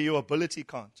you where your ability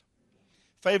can't.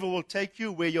 Favor will take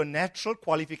you where your natural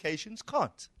qualifications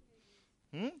can't.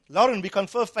 Lauren, we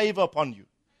confer favor upon you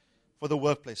for the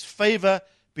workplace. Favor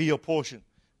be your portion.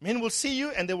 Men will see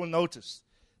you and they will notice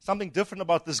something different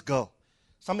about this girl.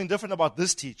 Something different about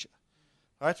this teacher.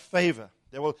 Right? Favor.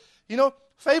 They will,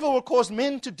 favor will cause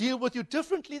men to deal with you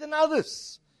differently than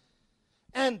others.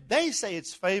 And they say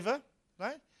it's favor,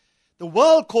 right? The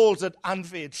world calls it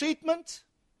unfair treatment.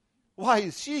 Why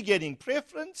is she getting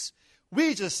preference?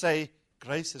 We just say,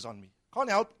 grace is on me. Can't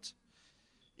help it.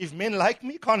 If men like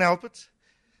me, can't help it.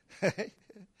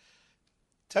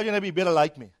 Tell your neighbor, you better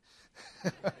like me.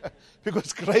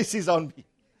 Because grace is on me.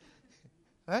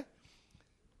 Right?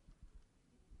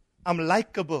 I'm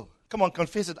likable. Come on,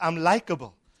 confess it. I'm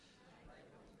likable.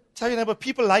 Tell your neighbor,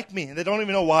 people like me, and they don't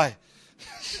even know why.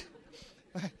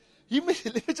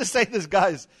 Let me just say this,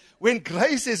 guys. When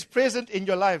grace is present in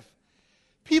your life,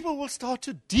 people will start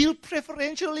to deal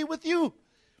preferentially with you.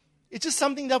 It's just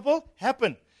something that will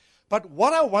happen. But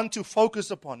what I want to focus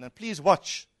upon, and please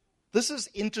watch, this is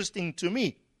interesting to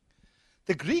me.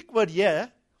 The Greek word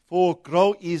here for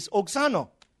grow is oxano.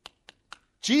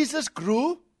 Jesus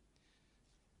grew,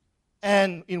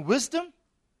 and in wisdom,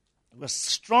 was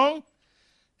strong,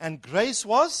 and grace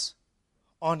was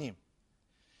on him.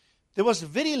 There was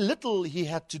very little he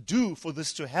had to do for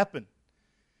this to happen.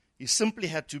 He simply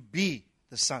had to be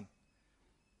the Son.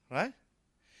 Right?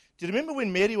 Do you remember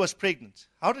when Mary was pregnant?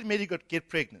 How did Mary get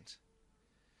pregnant?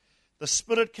 The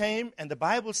Spirit came, and the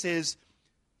Bible says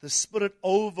the Spirit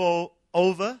overshadowed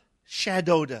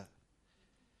her.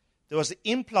 There was an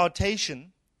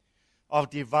implantation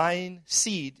of divine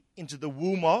seed into the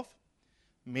womb of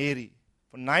Mary.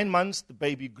 For 9 months, the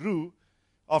baby grew.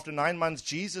 After 9 months,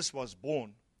 Jesus was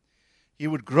born. He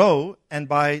would grow, and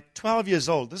by 12 years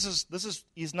old,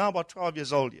 he's now about 12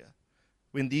 years old here,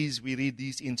 when we read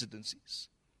these incidences,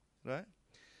 right?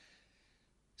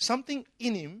 Something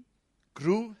in him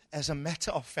grew as a matter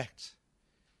of fact.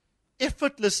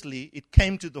 Effortlessly, it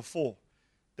came to the fore.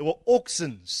 There were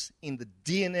auxins in the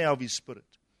DNA of his spirit,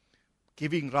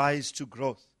 giving rise to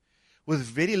growth with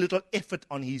very little effort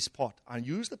on his part. I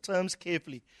use the terms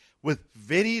carefully. With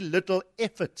very little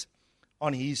effort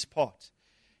on his part.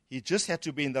 He just had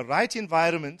to be in the right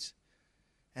environment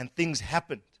and things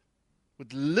happened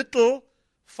with little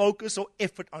focus or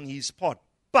effort on his part.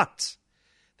 But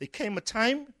there came a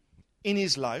time in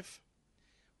his life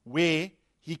where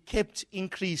he kept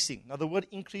increasing. Now the word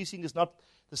increasing is not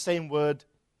the same word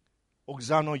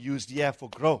Oxano used here for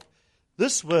grow.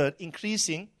 This word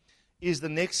increasing is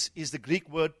the Greek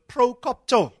word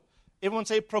prokopto. Everyone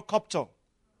say prokopto.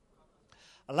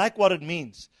 I like what it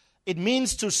means. It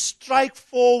means to strike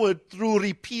forward through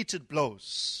repeated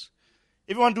blows.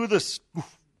 Everyone do this.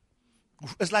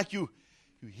 It's like you're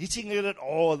hitting it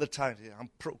all the time. I'm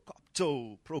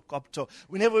prokopto.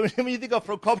 Whenever you think of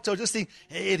prokopto, just think,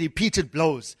 hey, repeated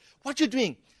blows. What you're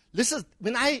doing, listen,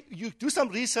 you do some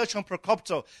research on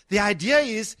prokopto, the idea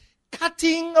is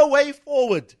cutting a way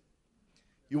forward.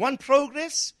 You want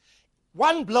progress?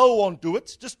 One blow won't do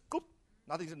it. Just go.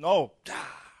 Nothing. No.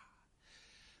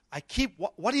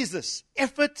 What is this?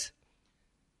 Effort,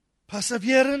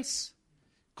 perseverance,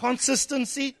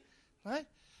 consistency, right?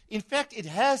 In fact, it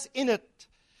has in it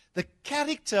the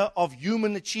character of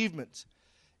human achievement.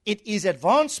 It is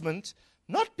advancement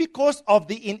not because of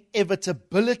the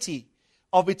inevitability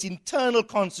of its internal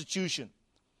constitution,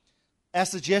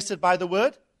 as suggested by the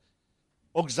word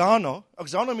oxano.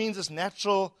 Oxano means this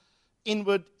natural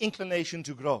inward inclination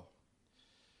to grow.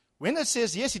 When it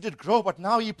says, yes, he did grow, but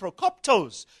now he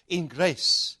prokoptos in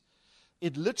grace,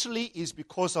 it literally is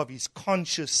because of his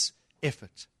conscious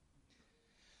effort.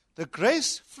 The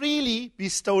grace freely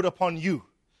bestowed upon you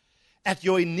at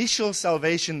your initial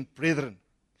salvation, brethren,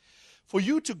 for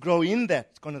you to grow in that,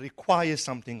 it's going to require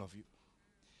something of you.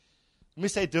 Let me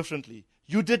say it differently.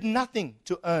 You did nothing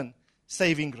to earn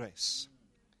saving grace.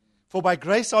 For by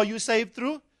grace are you saved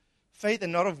through faith,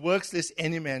 and not of works, lest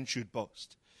any man should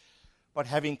boast. But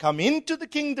having come into the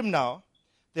kingdom now,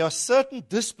 there are certain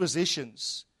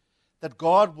dispositions that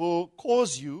God will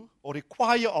cause you or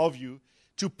require of you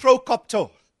to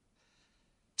prokopto,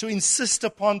 to insist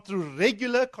upon through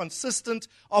regular, consistent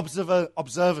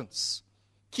observance.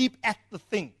 Keep at the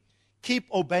thing.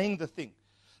 Keep obeying the thing.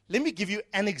 Let me give you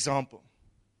an example.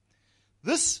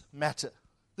 This matter,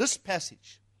 this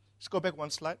passage, let's go back one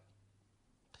slide.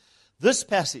 This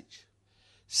passage,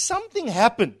 something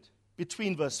happened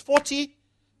between verse 40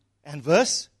 and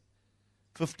verse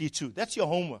 52. That's your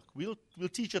homework. We'll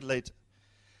teach it later.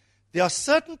 There are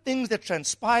certain things that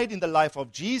transpired in the life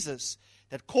of Jesus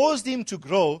that caused him to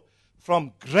grow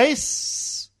from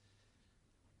grace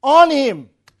on him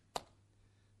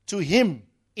to him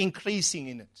increasing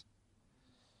in it.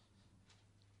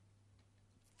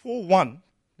 For one,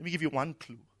 let me give you one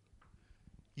clue.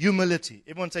 Humility.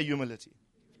 Everyone say humility.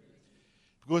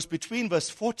 Because between verse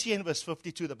 40 and verse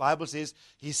 52, the Bible says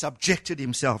he subjected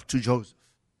himself to Joseph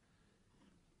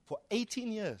for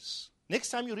 18 years.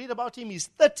 Next time you read about him, he's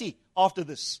 30 after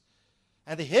this.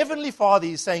 And the Heavenly Father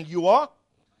is saying, you are?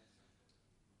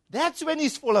 That's when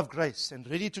he's full of grace and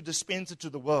ready to dispense it to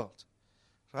the world.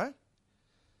 Right?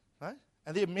 Right?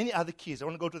 And there are many other keys. I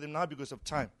want to go to them now because of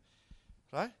time.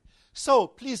 Right? So,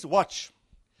 please watch.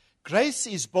 Grace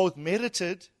is both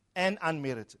merited and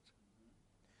unmerited.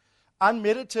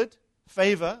 Unmerited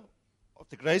favor of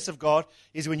the grace of God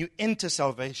is when you enter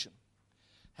salvation.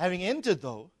 Having entered,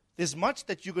 though, there's much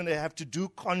that you're going to have to do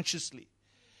consciously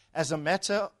as a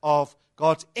matter of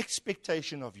God's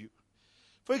expectation of you.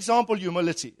 For example,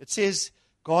 humility. It says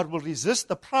God will resist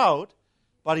the proud,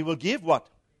 but he will give what?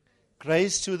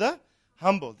 Grace to the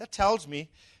humble. That tells me,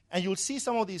 and you'll see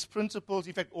some of these principles.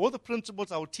 In fact, all the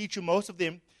principles I will teach you, most of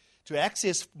them, to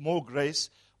access more grace,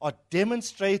 are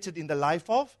demonstrated in the life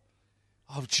of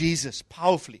Jesus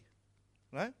powerfully.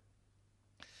 Right?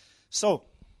 So,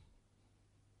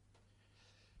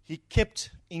 he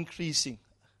kept increasing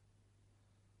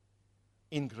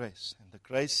in grace. And the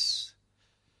grace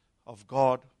of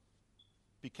God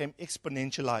became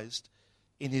exponentialized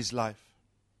in his life.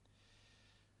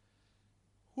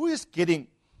 Who is getting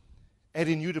a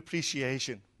renewed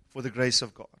appreciation for the grace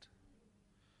of God?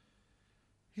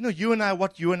 You know,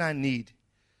 what you and I need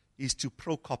is to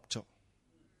prokopto.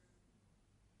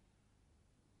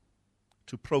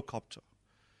 To prokopto.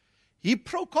 He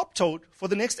prokoptoed for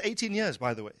the next 18 years,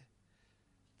 by the way.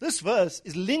 This verse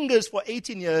lingers for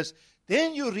 18 years.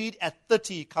 Then you read at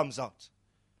 30, he comes out.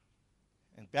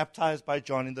 And baptized by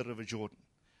John in the River Jordan.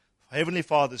 Heavenly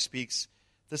Father speaks,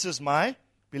 this is my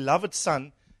beloved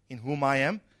Son in whom I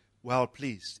am well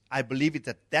pleased. I believe it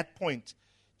at that point,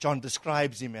 John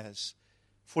describes him as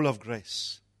full of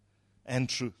grace and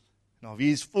truth. Now, of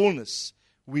his fullness,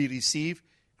 we receive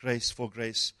grace for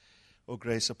grace, or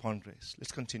grace upon grace.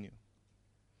 Let's continue.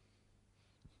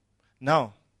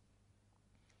 Now,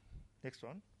 next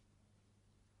one.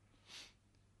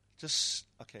 Just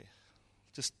there.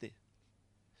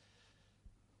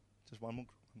 Just one more.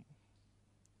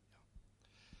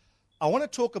 I want to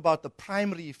talk about the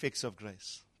primary effects of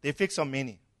grace. The effects are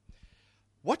many.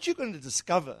 What you're going to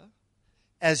discover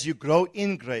as you grow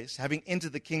in grace, having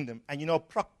entered the kingdom, and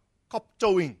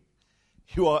prokoptoing,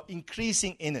 you are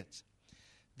increasing in it.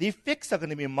 The effects are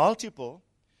going to be multiple,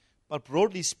 but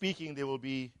broadly speaking, there will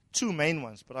be two main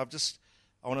ones. But I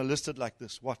want to list it like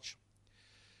this. Watch.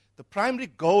 The primary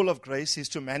goal of grace is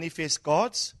to manifest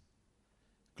God's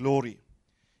glory.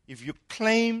 If you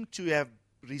claim to have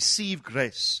received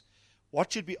grace,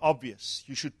 what should be obvious?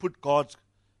 You should put God's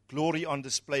glory on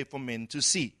display for men to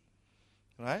see.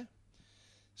 Right?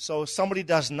 So somebody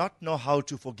does not know how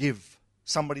to forgive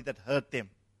somebody that hurt them.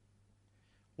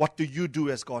 What do you do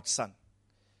as God's son?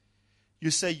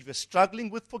 You say you're struggling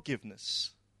with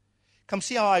forgiveness. Come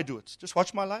see how I do it. Just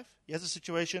watch my life. Here's a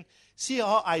situation. See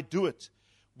how I do it.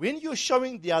 When you're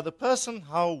showing the other person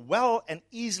how well and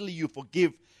easily you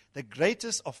forgive the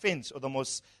greatest offense or the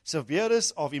most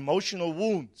severest of emotional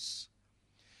wounds,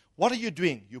 what are you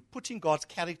doing? You're putting God's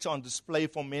character on display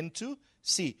for men to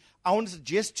see. I want to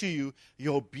suggest to you,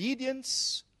 your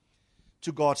obedience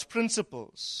to God's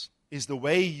principles is the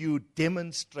way you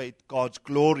demonstrate God's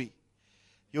glory.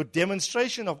 Your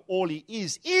demonstration of all He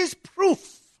is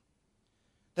proof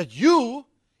that you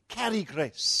carry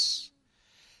grace.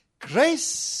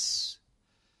 Grace,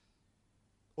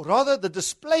 or rather the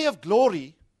display of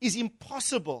glory, is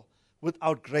impossible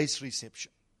without grace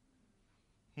reception.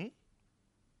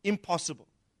 Impossible.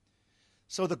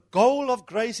 So the goal of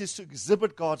grace is to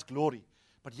exhibit God's glory.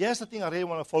 But here's the thing I really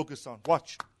want to focus on.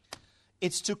 Watch.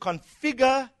 It's to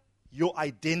configure your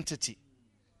identity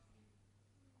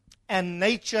and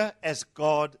nature as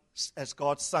God's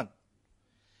son.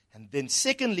 And then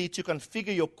secondly, to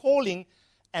configure your calling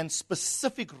and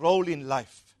specific role in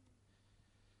life.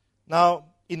 Now,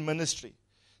 in ministry.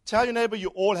 Tell your neighbor you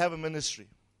all have a ministry.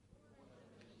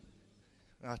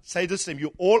 Now, say this to him,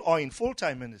 you all are in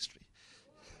full-time ministry.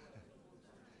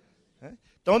 Right?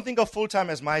 Don't think of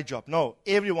full-time as my job. No,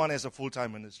 everyone has a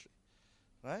full-time ministry.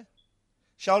 Right?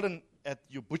 Sheldon, at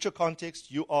your butcher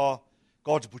context, you are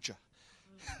God's butcher.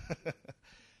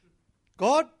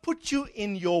 God put you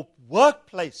in your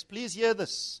workplace, please hear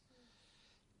this,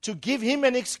 to give Him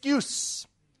an excuse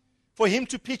for Him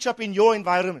to pitch up in your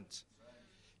environment.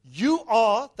 You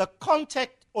are the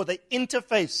contact or the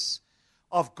interface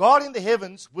of God in the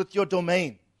heavens with your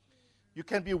domain. You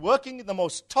can be working in the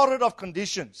most torrid of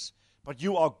conditions, but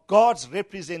you are God's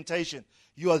representation.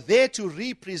 You are there to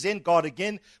represent God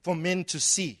again for men to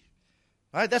see.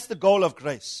 Right? That's the goal of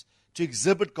grace, to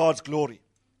exhibit God's glory.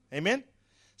 Amen?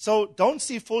 So don't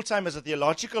see full-time as a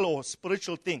theological or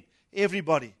spiritual thing.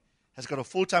 Everybody has got a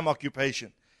full-time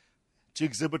occupation to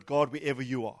exhibit God wherever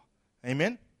you are.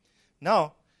 Amen?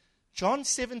 Now, John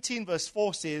 17 verse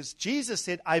 4 says, Jesus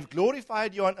said, I've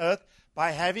glorified you on earth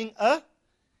by having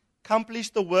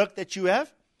accomplished the work that you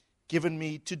have given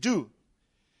me to do.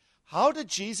 How did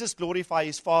Jesus glorify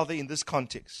His Father in this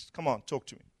context? Come on, talk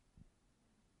to me.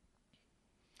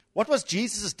 What was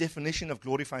Jesus' definition of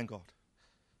glorifying God?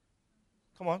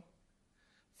 Come on.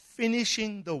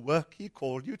 Finishing the work He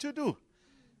called you to do.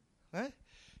 Right?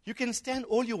 You can stand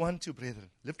all you want to, brethren.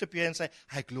 Lift up your hand and say,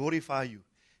 I glorify you.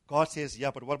 God says,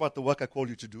 yeah, but what about the work I called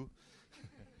you to do?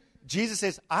 Jesus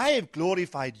says, I have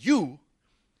glorified you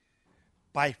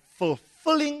by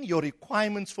fulfilling your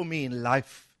requirements for me in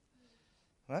life.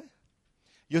 Right?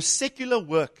 Your secular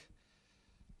work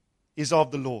is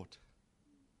of the Lord.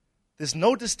 There's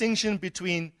no distinction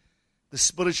between the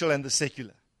spiritual and the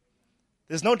secular.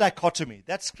 There's no dichotomy.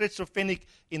 That's schizophrenic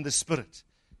in the spirit.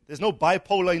 There's no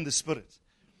bipolar in the spirit.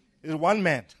 There's one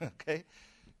man, okay?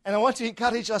 And I want to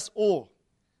encourage us all.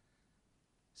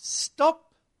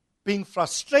 Stop being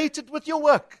frustrated with your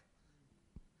work.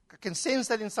 I can sense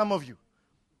that in some of you.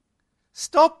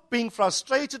 Stop being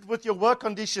frustrated with your work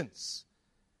conditions.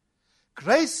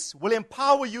 Grace will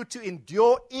empower you to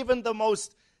endure even the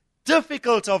most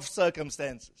difficult of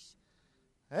circumstances.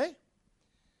 Eh?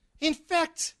 In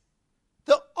fact,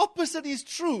 the opposite is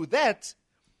true, that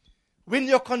when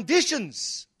your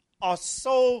conditions are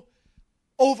so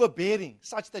overbearing,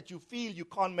 such that you feel you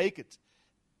can't make it,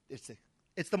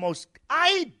 it's the most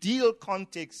ideal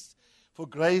context for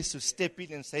grace to step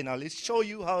in and say, now let's show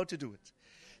you how to do it.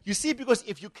 You see, because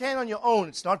if you can on your own,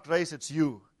 it's not grace, it's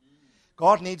you.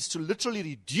 God needs to literally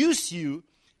reduce you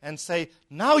and say,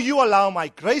 now you allow my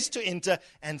grace to enter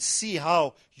and see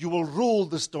how you will rule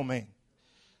this domain.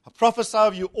 I prophesy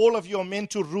of you, all of you are meant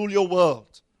to rule your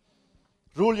world.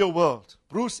 Rule your world.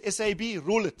 Bruce, SAB,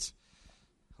 rule it.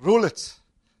 Rule it.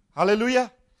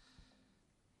 Hallelujah.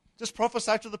 Just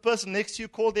prophesy to the person next to you,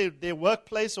 call their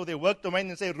workplace or their work domain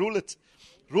and say, rule it.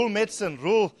 Rule medicine,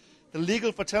 rule the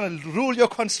legal fraternity, rule your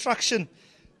construction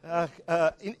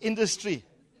industry.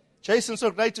 Jason, so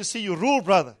great to see you. Rule,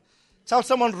 brother. Tell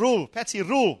someone rule. Patsy,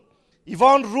 rule.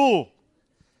 Yvonne, rule.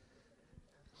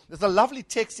 There's a lovely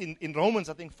text in Romans,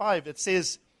 I think 5, that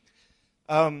says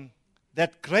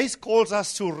that grace calls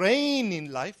us to reign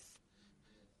in life.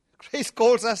 Grace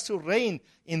calls us to reign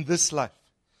in this life.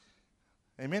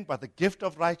 Amen. By the gift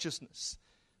of righteousness,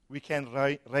 we can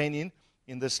reign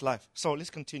in this life. So let's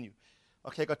continue.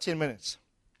 Okay, I got 10 minutes.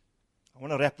 I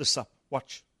want to wrap this up.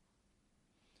 Watch.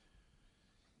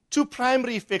 2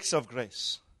 primary effects of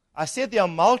grace. I said there are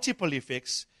multiple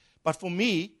effects, but for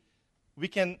me, we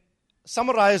can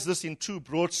summarize this in 2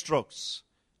 broad strokes.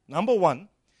 Number 1,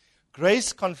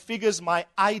 grace configures my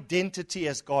identity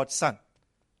as God's son.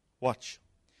 Watch.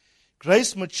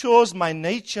 Grace matures my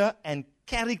nature and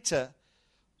character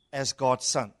as God's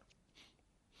son.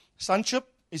 Sonship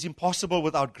is impossible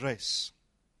without grace.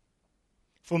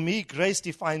 For me, grace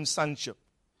defines sonship.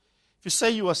 If you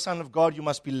say you are a son of God, you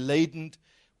must be laden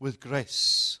with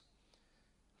grace.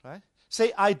 Right?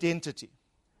 Say identity.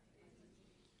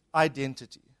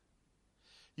 Identity.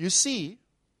 You see,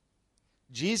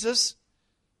 Jesus,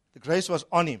 the grace was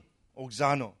on him,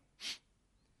 oxano.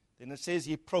 Then it says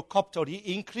he prokoptod, he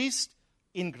increased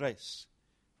in grace.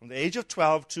 From the age of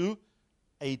 12 to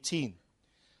 18.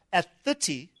 At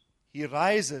 30, he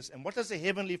rises, and what does the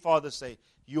Heavenly Father say?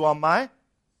 You are my?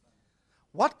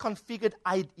 What configured?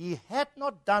 He had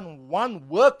not done one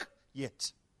work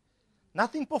yet.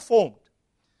 Nothing performed.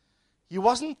 He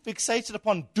wasn't fixated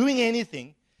upon doing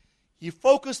anything. He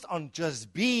focused on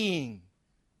just being.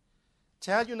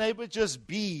 Tell your neighbor, just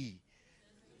be.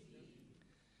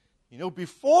 You know,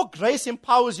 before grace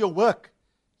empowers your work,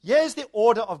 here's the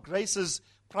order of grace's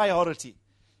priority.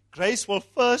 Grace will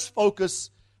first focus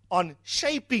on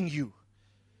shaping you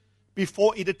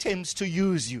before it attempts to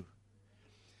use you.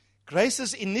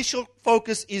 Grace's initial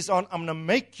focus is on, I'm going to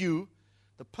make you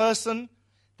the person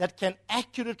that can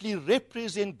accurately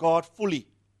represent God fully.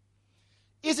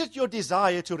 Is it your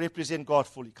desire to represent God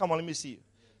fully? Come on, let me see you.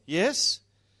 Yes?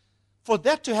 For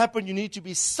that to happen, you need to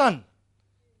be son.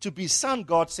 To be son,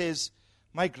 God says,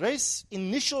 my grace, the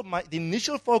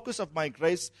initial focus of my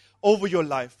grace over your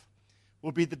life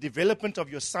will be the development of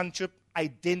your sonship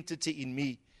identity in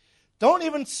me. Don't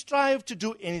even strive to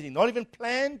do anything. Not even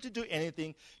plan to do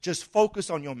anything. Just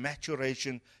focus on your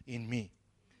maturation in me.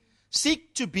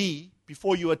 Seek to be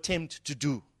before you attempt to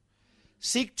do.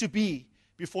 Seek to be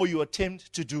before you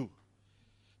attempt to do.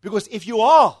 Because if you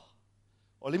are,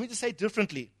 or let me just say it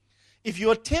differently, if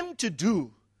you attempt to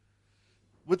do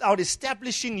without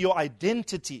establishing your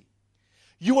identity,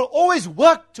 you will always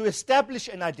work to establish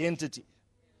an identity.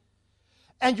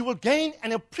 And you will gain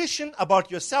an impression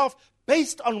about yourself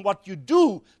based on what you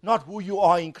do, not who you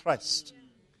are in Christ.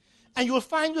 And you will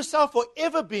find yourself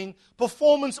forever being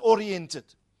performance-oriented.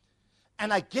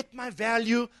 And I get my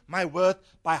value, my worth,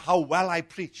 by how well I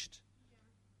preached.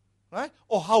 Right?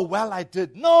 Or how well I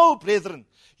did. No, brethren,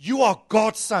 you are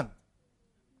God's son.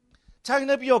 Tell your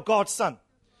neighbor you're God's son.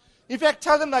 In fact,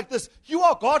 tell them like this, you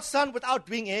are God's son without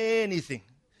doing anything.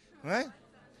 Right?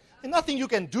 And nothing you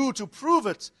can do to prove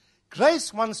it.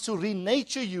 Grace wants to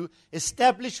renature you,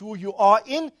 establish who you are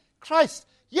in Christ.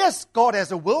 Yes, God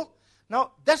has a will.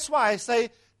 Now, that's why I say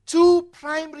 2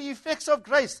 primary effects of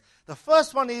grace. The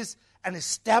first one is an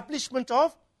establishment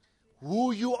of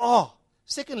who you are.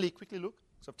 Secondly, quickly look,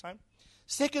 some time.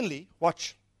 Secondly,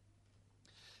 watch.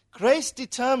 Grace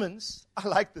determines, I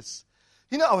like this.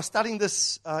 You know, I was studying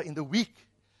this in the week,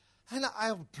 and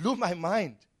I blew my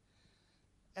mind.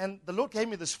 And the Lord gave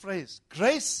me this phrase.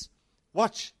 Grace,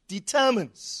 watch,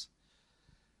 determines,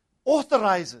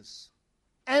 authorizes,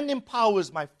 and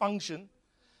empowers my function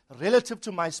relative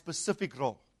to my specific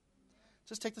role.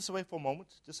 Just take this away for a moment,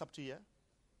 just up to here.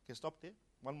 Okay, stop there.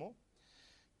 One more.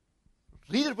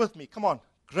 Read it with me. Come on.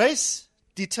 Grace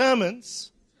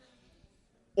determines,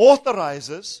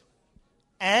 authorizes,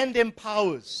 and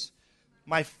empowers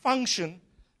my function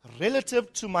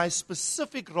relative to my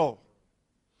specific role.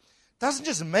 Doesn't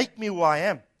just make me who I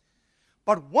am.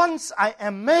 But once I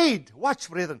am made, watch,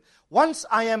 brethren, once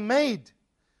I am made,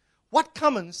 what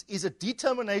comes is a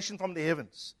determination from the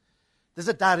heavens. There's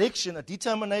a direction, a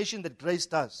determination that grace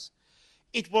does.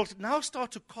 It will now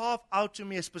start to carve out to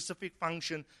me a specific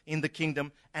function in the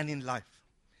kingdom and in life.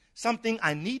 Something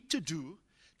I need to do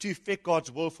to effect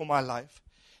God's will for my life.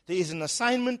 There is an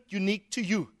assignment unique to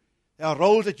you. There are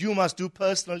roles that you must do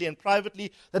personally and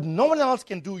privately that no one else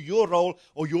can do your role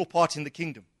or your part in the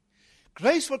kingdom.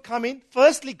 Grace will come in.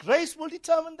 Firstly, grace will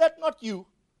determine that, not you.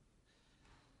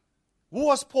 Who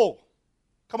was Paul?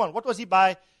 Come on, what was he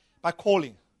by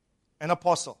calling? An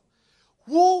apostle.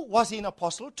 Who was he an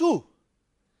apostle to?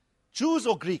 Jews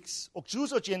or Greeks? Or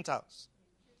Jews or Gentiles?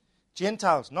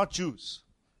 Gentiles, not Jews.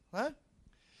 Right?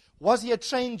 Was he a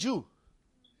trained Jew?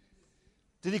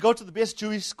 Did he go to the best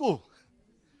Jewish school?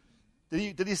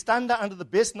 Did he stand under the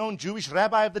best known Jewish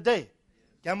rabbi of the day?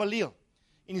 Gamaliel.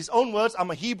 In his own words,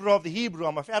 I'm a Hebrew of the Hebrew.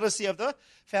 I'm a Pharisee of the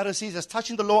Pharisees. As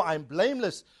touching the law, I'm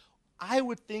blameless. I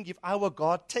would think if I were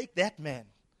God, take that man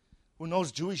who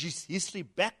knows Jewish history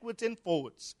backwards and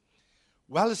forwards,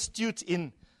 well astute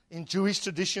in Jewish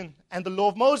tradition and the law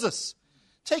of Moses.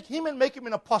 Take him and make him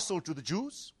an apostle to the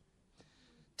Jews.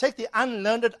 Take the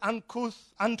unlearned,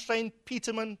 uncouth, untrained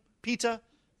Peter,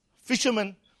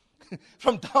 fisherman,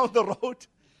 from down the road,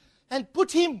 and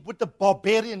put him with the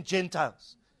barbarian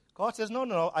Gentiles. God says,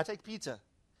 no, I take Peter.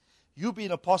 You be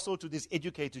an apostle to these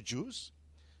educated Jews.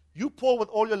 You, Paul, with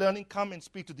all your learning, come and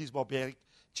speak to these barbaric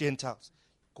Gentiles.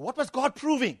 What was God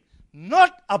proving?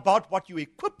 Not about what you're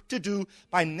equipped to do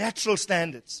by natural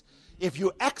standards. If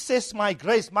you access my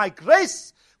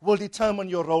grace will determine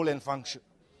your role and function.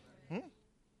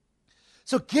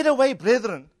 So get away,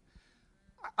 brethren.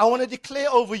 I want to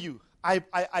declare over you,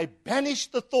 I banish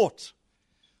the thought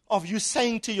of you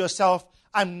saying to yourself,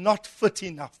 I'm not fit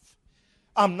enough.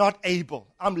 I'm not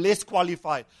able. I'm less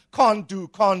qualified. Can't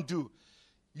do.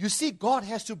 You see, God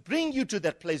has to bring you to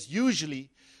that place usually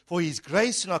for His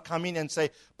grace to not come in and say,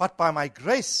 but by my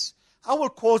grace, I will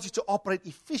cause you to operate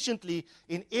efficiently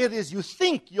in areas you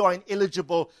think you are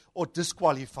ineligible or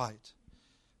disqualified.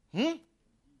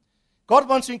 God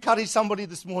wants to encourage somebody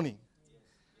this morning.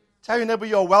 Tell your neighbor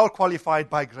you're well qualified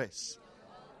by grace.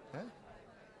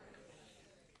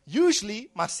 Usually,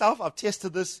 myself, I've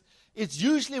tested this, it's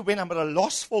usually when I'm at a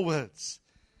loss for words.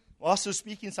 I also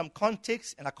speak in some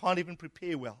context and I can't even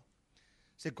prepare well.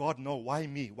 Say, God, no, why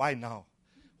me? Why now?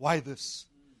 Why this?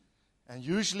 And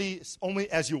usually, it's only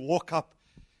as you walk up,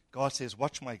 God says,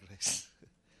 watch my grace.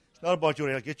 It's not about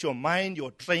get your mind, your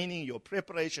training, your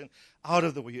preparation out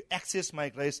of the way. You access my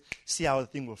grace, see how the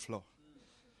thing will flow.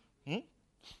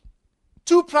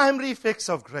 Two primary effects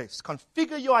of grace.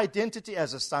 Configure your identity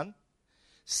as a son.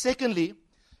 Secondly,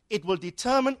 it will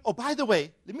determine, by the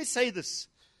way, let me say this.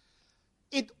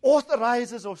 It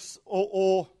authorizes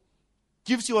or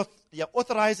gives you,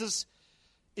 authorizes,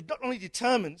 it not only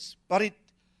determines, but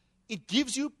it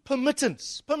gives you permission,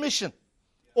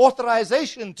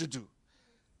 authorization to do.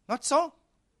 Not so?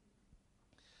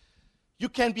 You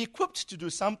can be equipped to do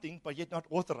something, but yet not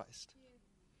authorized.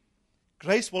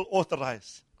 Grace will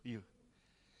authorize you.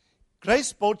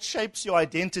 Grace both shapes your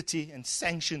identity and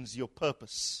sanctions your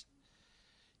purpose.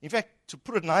 In fact, to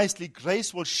put it nicely,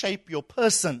 grace will shape your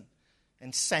person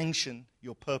and sanction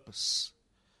your purpose.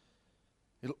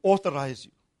 It'll authorize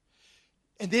you.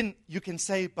 And then you can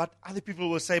say, but other people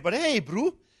will say, but hey,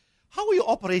 bro, how are you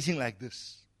operating like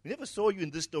this? We never saw you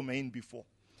in this domain before.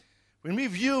 When we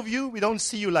view you, we don't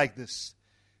see you like this.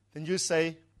 Then you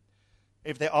say,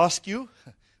 if they ask you,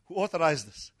 who authorized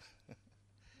this?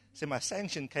 Say, my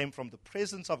sanction came from the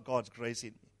presence of God's grace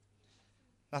in me.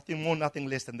 Nothing more, nothing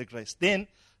less than the grace. Then,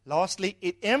 lastly,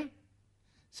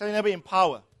 say never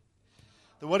empower.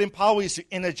 The word empower is to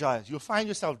energize. You'll find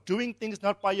yourself doing things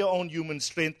not by your own human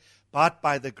strength, but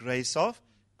by the grace of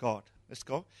God. Let's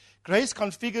go. Grace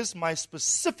configures my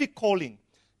specific calling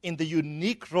in the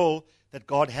unique role that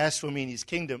God has for me in His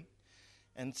kingdom.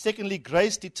 And secondly,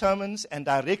 grace determines and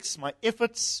directs my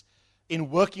efforts in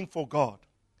working for God.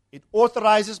 It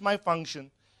authorizes my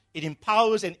function. It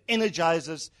empowers and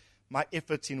energizes my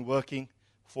efforts in working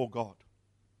for God.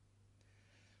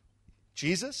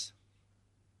 Jesus,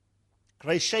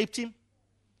 grace shaped Him.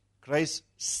 Grace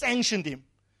sanctioned Him.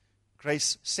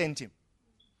 Grace sent Him.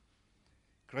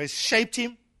 Grace shaped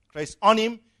Him. Grace on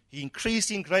Him. He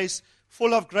increased in grace,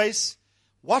 full of grace.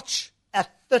 Watch at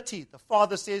 30, the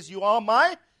Father says, "You are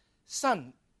my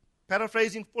Son."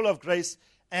 Paraphrasing, full of grace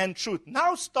and truth.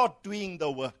 Now start doing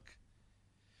the work.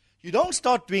 You don't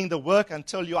start doing the work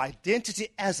until your identity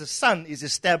as a son is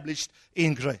established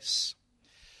in grace.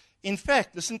 In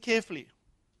fact, listen carefully.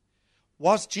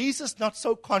 Was Jesus not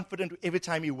so confident every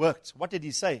time he worked? What did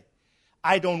he say?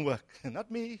 "I don't work." Not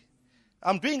me.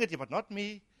 I'm doing it, but not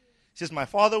me. He says, "My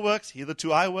Father works,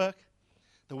 hitherto I work.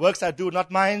 The works I do,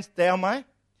 not mine, they are mine."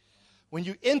 When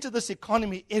you enter this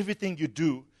economy, everything you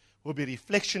do will be a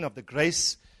reflection of the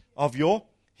grace of your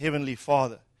Heavenly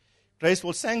Father. Grace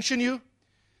will sanction you,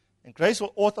 and grace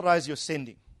will authorize your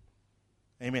sending.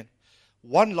 Amen.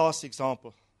 One last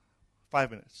example,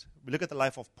 5 minutes. We look at the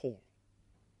life of Paul.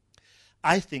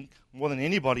 I think, more than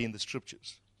anybody in the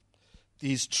Scriptures,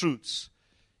 these truths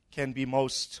can be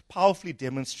most powerfully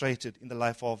demonstrated in the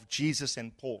life of Jesus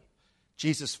and Paul.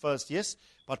 Jesus first, yes,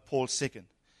 but Paul second.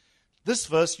 This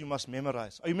verse you must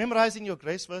memorize. Are you memorizing your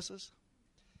grace verses?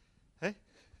 Hey?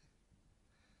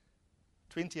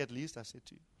 20 at least, I said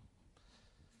to you.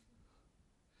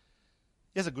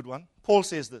 Here's a good one. Paul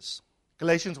says this,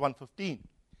 Galatians 1:15.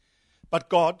 But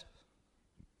God,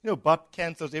 but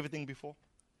cancels everything before.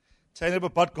 Tell your neighbor,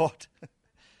 but God.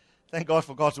 Thank God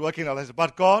for God's work in our lives.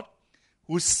 But God,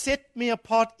 who set me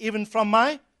apart even from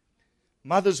my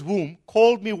mother's womb,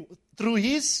 called me through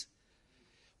his,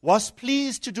 was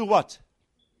pleased to do what?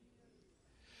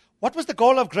 What was the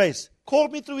goal of grace?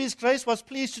 Called me through his grace, was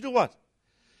pleased to do what?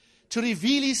 To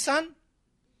reveal his Son?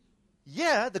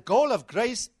 Yeah, the goal of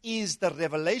grace is the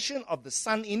revelation of the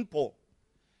Son in Paul.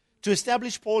 To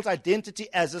establish Paul's identity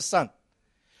as a son.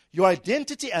 Your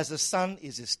identity as a son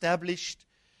is established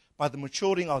by the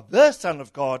maturing of the Son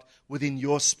of God within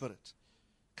your spirit.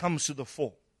 Comes to the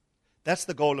fore. That's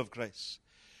the goal of grace.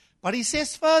 But he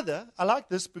says further, I like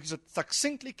this because it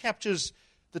succinctly captures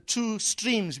the two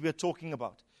streams we are talking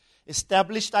about.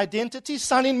 Established identity,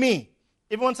 Son in me.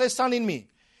 Everyone say Son in me.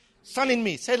 Son in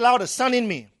me. Say it louder, Son in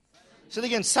me. Say it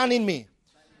again, Son in me.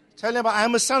 Tell them, I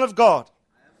am a son of God.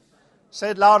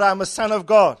 Say it louder, I am a son of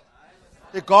God.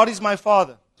 That God is my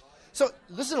Father. So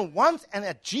listen, once and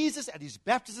at Jesus, at his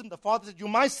baptism, the Father said, "You're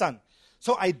my son."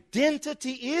 So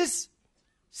identity is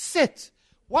set.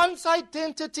 Once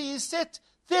identity is set,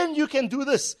 then you can do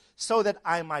this so that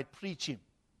I might preach him.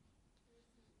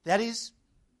 That is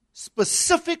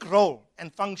specific role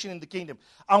and function in the kingdom.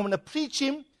 I want to preach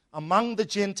him among the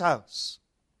Gentiles.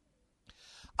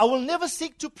 I will never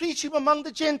seek to preach him among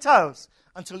the Gentiles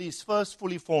until he is first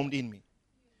fully formed in me.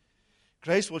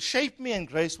 Grace will shape me and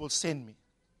grace will send me.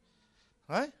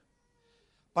 Right?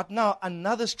 But now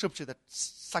another scripture that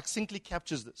succinctly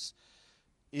captures this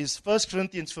is 1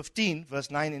 Corinthians 15, verse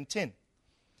 9 and 10.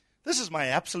 This is my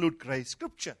absolute grace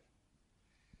scripture.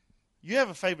 You have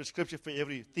a favorite scripture for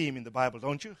every theme in the Bible,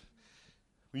 don't you?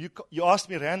 When you asked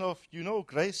me, Randolph, you know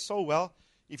grace so well.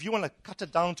 If you want to cut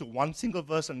it down to one single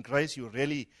verse on grace you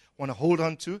really want to hold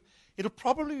on to, it'll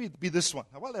probably be this one.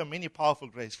 Well, there are many powerful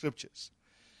grace scriptures.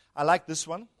 I like this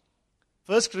one.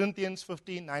 1 Corinthians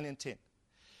 15, 9 and 10.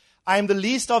 I am the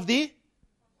least of the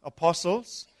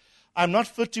apostles. I am not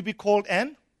fit to be called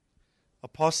an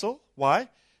apostle. Why?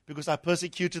 Because I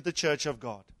persecuted the church of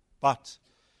God. But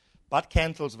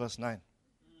cancels verse 9.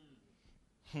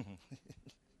 I'm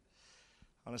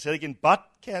going to say it again. But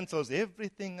cancels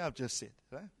everything I've just said.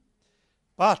 Right?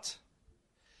 But.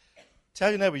 Tell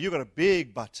your neighbor, you got a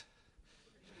big but.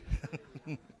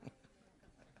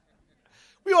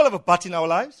 We all have a but in our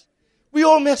lives. We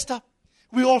all messed up.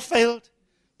 We all failed.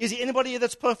 Is there anybody here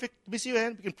that's perfect? Let me see your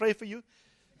hand. We can pray for you.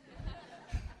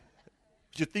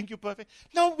 Do you think you're perfect?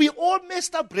 No, we all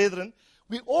messed up, brethren.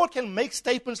 We all can make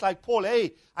statements like Paul,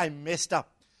 hey, I messed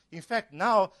up. In fact,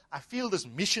 now I feel this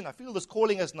mission, I feel this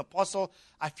calling as an apostle.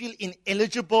 I feel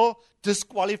ineligible,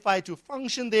 disqualified to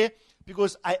function there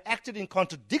because I acted in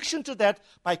contradiction to that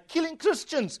by killing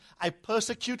Christians. I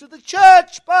persecuted the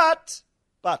church, but,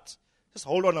 just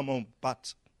hold on a moment,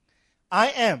 but I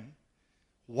am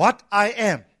what I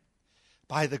am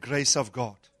by the grace of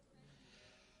God.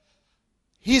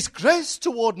 His grace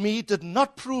toward me did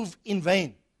not prove in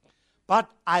vain, but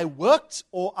I worked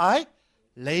or I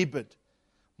labored.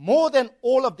 More than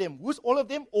all of them. Who's all of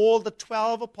them? All the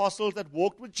 12 apostles that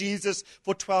walked with Jesus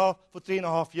for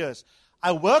 3.5 years.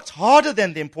 I worked harder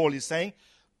than them, Paul is saying,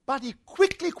 but he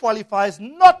quickly qualifies,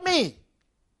 not me.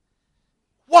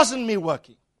 Wasn't me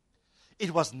working.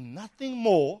 It was nothing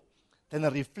more than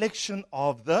a reflection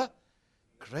of the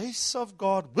grace of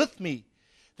God with me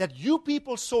that you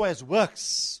people saw as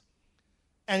works.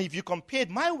 And if you compared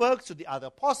my works to the other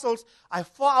apostles, I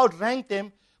far outranked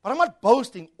them, but I'm not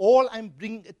boasting. All I'm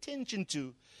bringing attention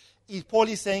to Paul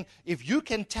is saying, if you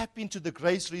can tap into the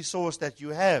grace resource that you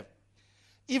have,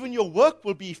 even your work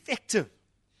will be effective.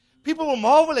 People will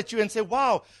marvel at you and say,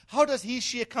 wow, how does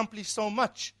she accomplish so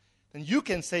much? Then you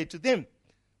can say to them,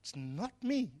 it's not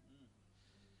me.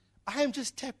 I am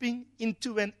just tapping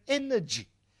into an energy,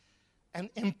 an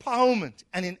empowerment,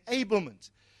 an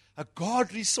enablement, a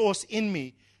God resource in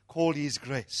me called His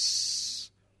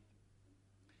grace.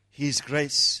 His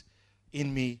grace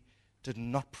in me did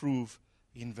not prove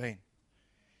in vain.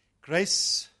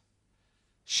 Grace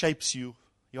shapes you,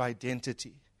 your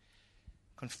identity,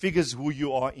 configures who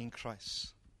you are in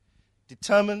Christ,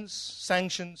 determines,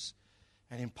 sanctions,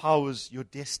 and empowers your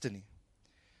destiny.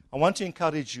 I want to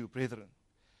encourage you, brethren,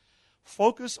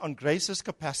 focus on grace's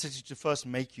capacity to first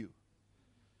make you,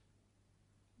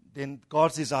 then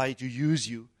God's desire to use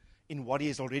you in what He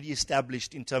has already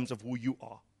established in terms of who you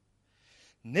are.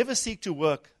 Never seek to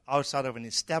work outside of an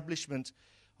establishment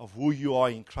of who you are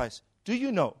in Christ. Do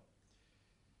you know?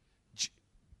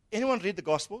 Anyone read the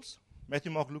Gospels?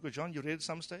 Matthew, Mark, Luke, or John? You read at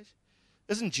some stage?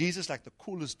 Isn't Jesus like the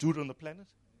coolest dude on the planet?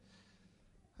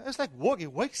 It's like he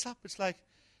wakes up. It's like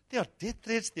there are death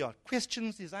threats. There are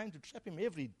questions designed to trap Him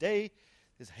every day.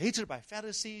 There's hatred by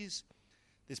Pharisees.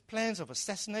 There's plans of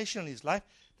assassination in his life.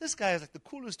 This guy is like the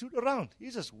coolest dude around. He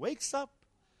just wakes up,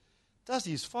 does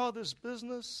his father's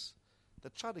business. They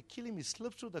try to kill him. He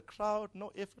slips through the crowd.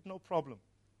 No effort, no problem.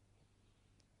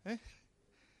 Eh?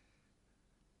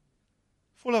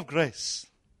 Full of grace.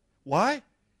 Why?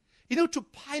 You know, to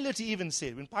Pilate he even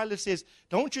said, when Pilate says,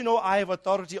 don't you know I have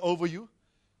authority over you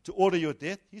to order your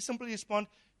death? He simply responds,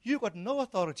 you got no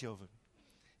authority over me,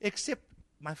 except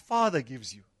my Father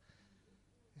gives you.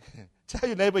 Tell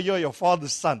your neighbor you're your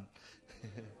father's son.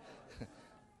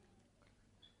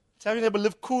 Tell your neighbor,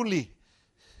 live coolly.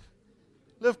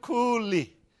 Live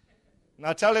coolly.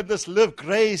 Now tell him this, live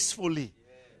gracefully.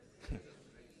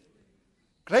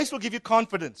 Grace will give you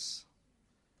confidence.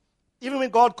 Even when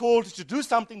God calls you to do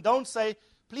something, don't say,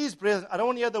 please, brethren, I don't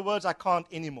want to hear the words, I can't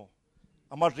anymore.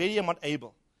 I'm not ready, I'm not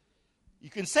able. You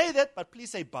can say that, but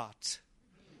please say, but,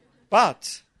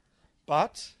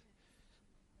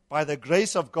 by the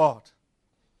grace of God,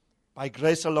 by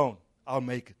grace alone, I'll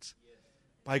make it.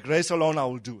 By grace alone, I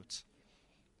will do it.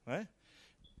 Right?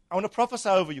 I want to prophesy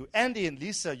over you. Andy and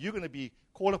Lisa, you're going to be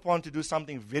called upon to do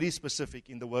something very specific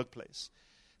in the workplace.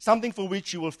 Something for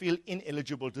which you will feel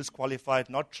ineligible, disqualified,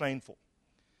 not trained for.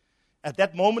 At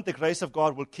that moment, the grace of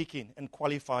God will kick in and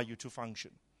qualify you to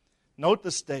function. Note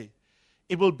this day.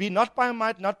 It will be not by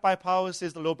might, not by power,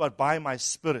 says the Lord, but by my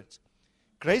Spirit.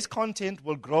 Grace content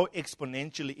will grow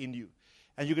exponentially in you.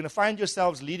 And you're going to find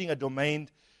yourselves leading a domain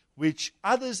which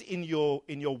others in your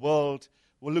world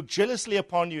will look jealously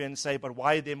upon you and say, but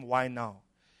why them, why now?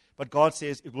 But God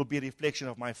says it will be a reflection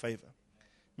of my favor.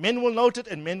 Men will note it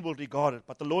and men will regard it.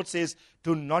 But the Lord says,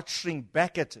 do not shrink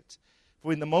back at it.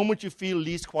 For in the moment you feel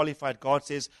least qualified, God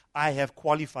says, I have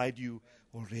qualified you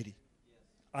already.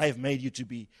 I have made you to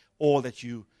be all that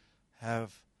you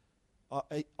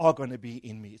are going to be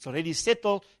in me. It's already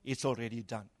settled. It's already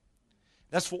done.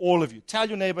 That's for all of you. Tell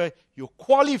your neighbor, you're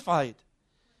qualified.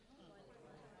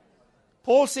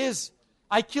 Paul says,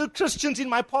 I killed Christians in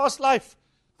my past life.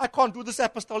 I can't do this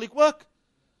apostolic work.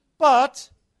 But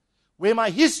where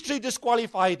my history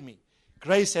disqualified me,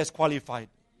 grace has qualified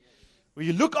me. When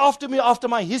you look after me after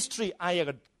my history, I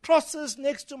have crosses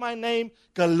next to my name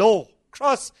galore.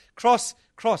 Cross, cross,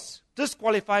 cross.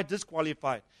 Disqualified,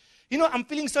 disqualified. You know, I'm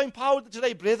feeling so empowered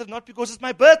today, brethren, not because it's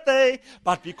my birthday,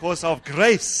 but because of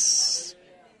grace.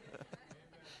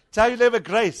 Tell your neighbor,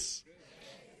 grace.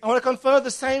 I want to confer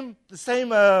the same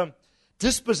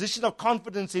disposition of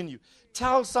confidence in you.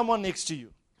 Tell someone next to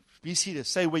you. Be seated.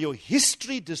 Say, where your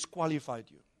history disqualified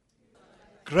you,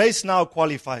 grace now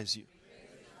qualifies you.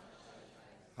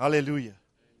 Hallelujah.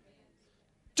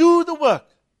 Do the work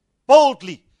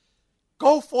boldly.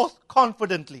 Go forth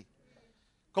confidently.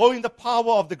 Go in the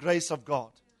power of the grace of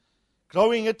God.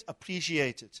 Growing it,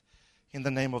 appreciate it in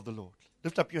the name of the Lord.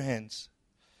 Lift up your hands.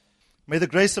 May the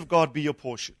grace of God be your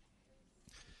portion.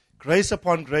 Grace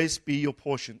upon grace be your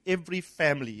portion. Every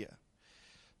family here,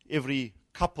 every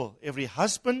couple, every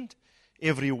husband,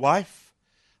 every wife,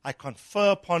 I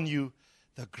confer upon you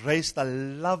the grace, the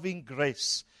loving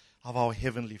grace of our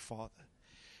Heavenly Father.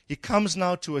 He comes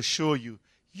now to assure you,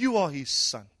 you are His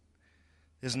son.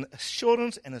 There's an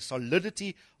assurance and a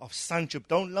solidity of sonship.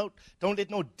 Don't let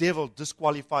no devil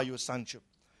disqualify your sonship.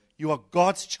 You are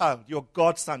God's child. You're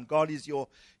God's son. God is your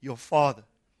father.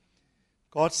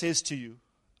 God says to you,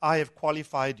 I have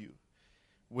qualified you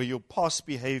where your past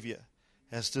behavior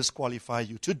has disqualified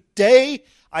you. Today,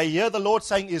 I hear the Lord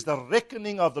saying, is the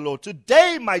reckoning of the Lord.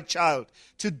 Today, my child,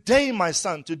 today, my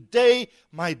son, today,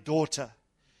 my daughter,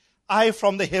 I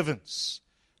from the heavens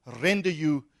render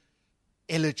you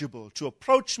eligible to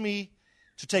approach me,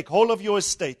 to take hold of your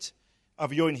estate,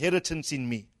 of your inheritance in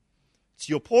me. It's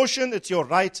your portion, it's your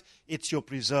right, it's your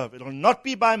preserve. It will not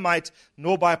be by might,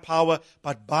 nor by power,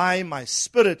 but by my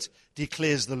Spirit,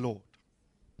 declares the Lord.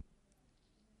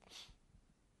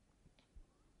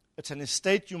 It's an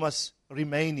estate you must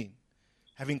remain in.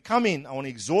 Having come in, I want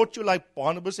to exhort you like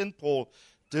Barnabas and Paul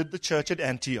did the church at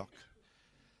Antioch.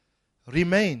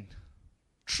 Remain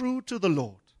true to the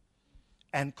Lord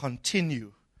and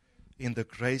continue in the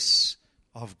grace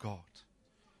of God.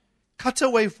 Cut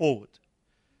away forward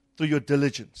through your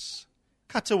diligence.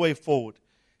 Cut away forward.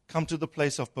 Come to the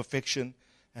place of perfection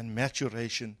and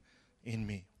maturation in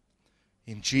me.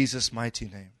 In Jesus' mighty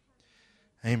name.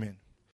 Amen.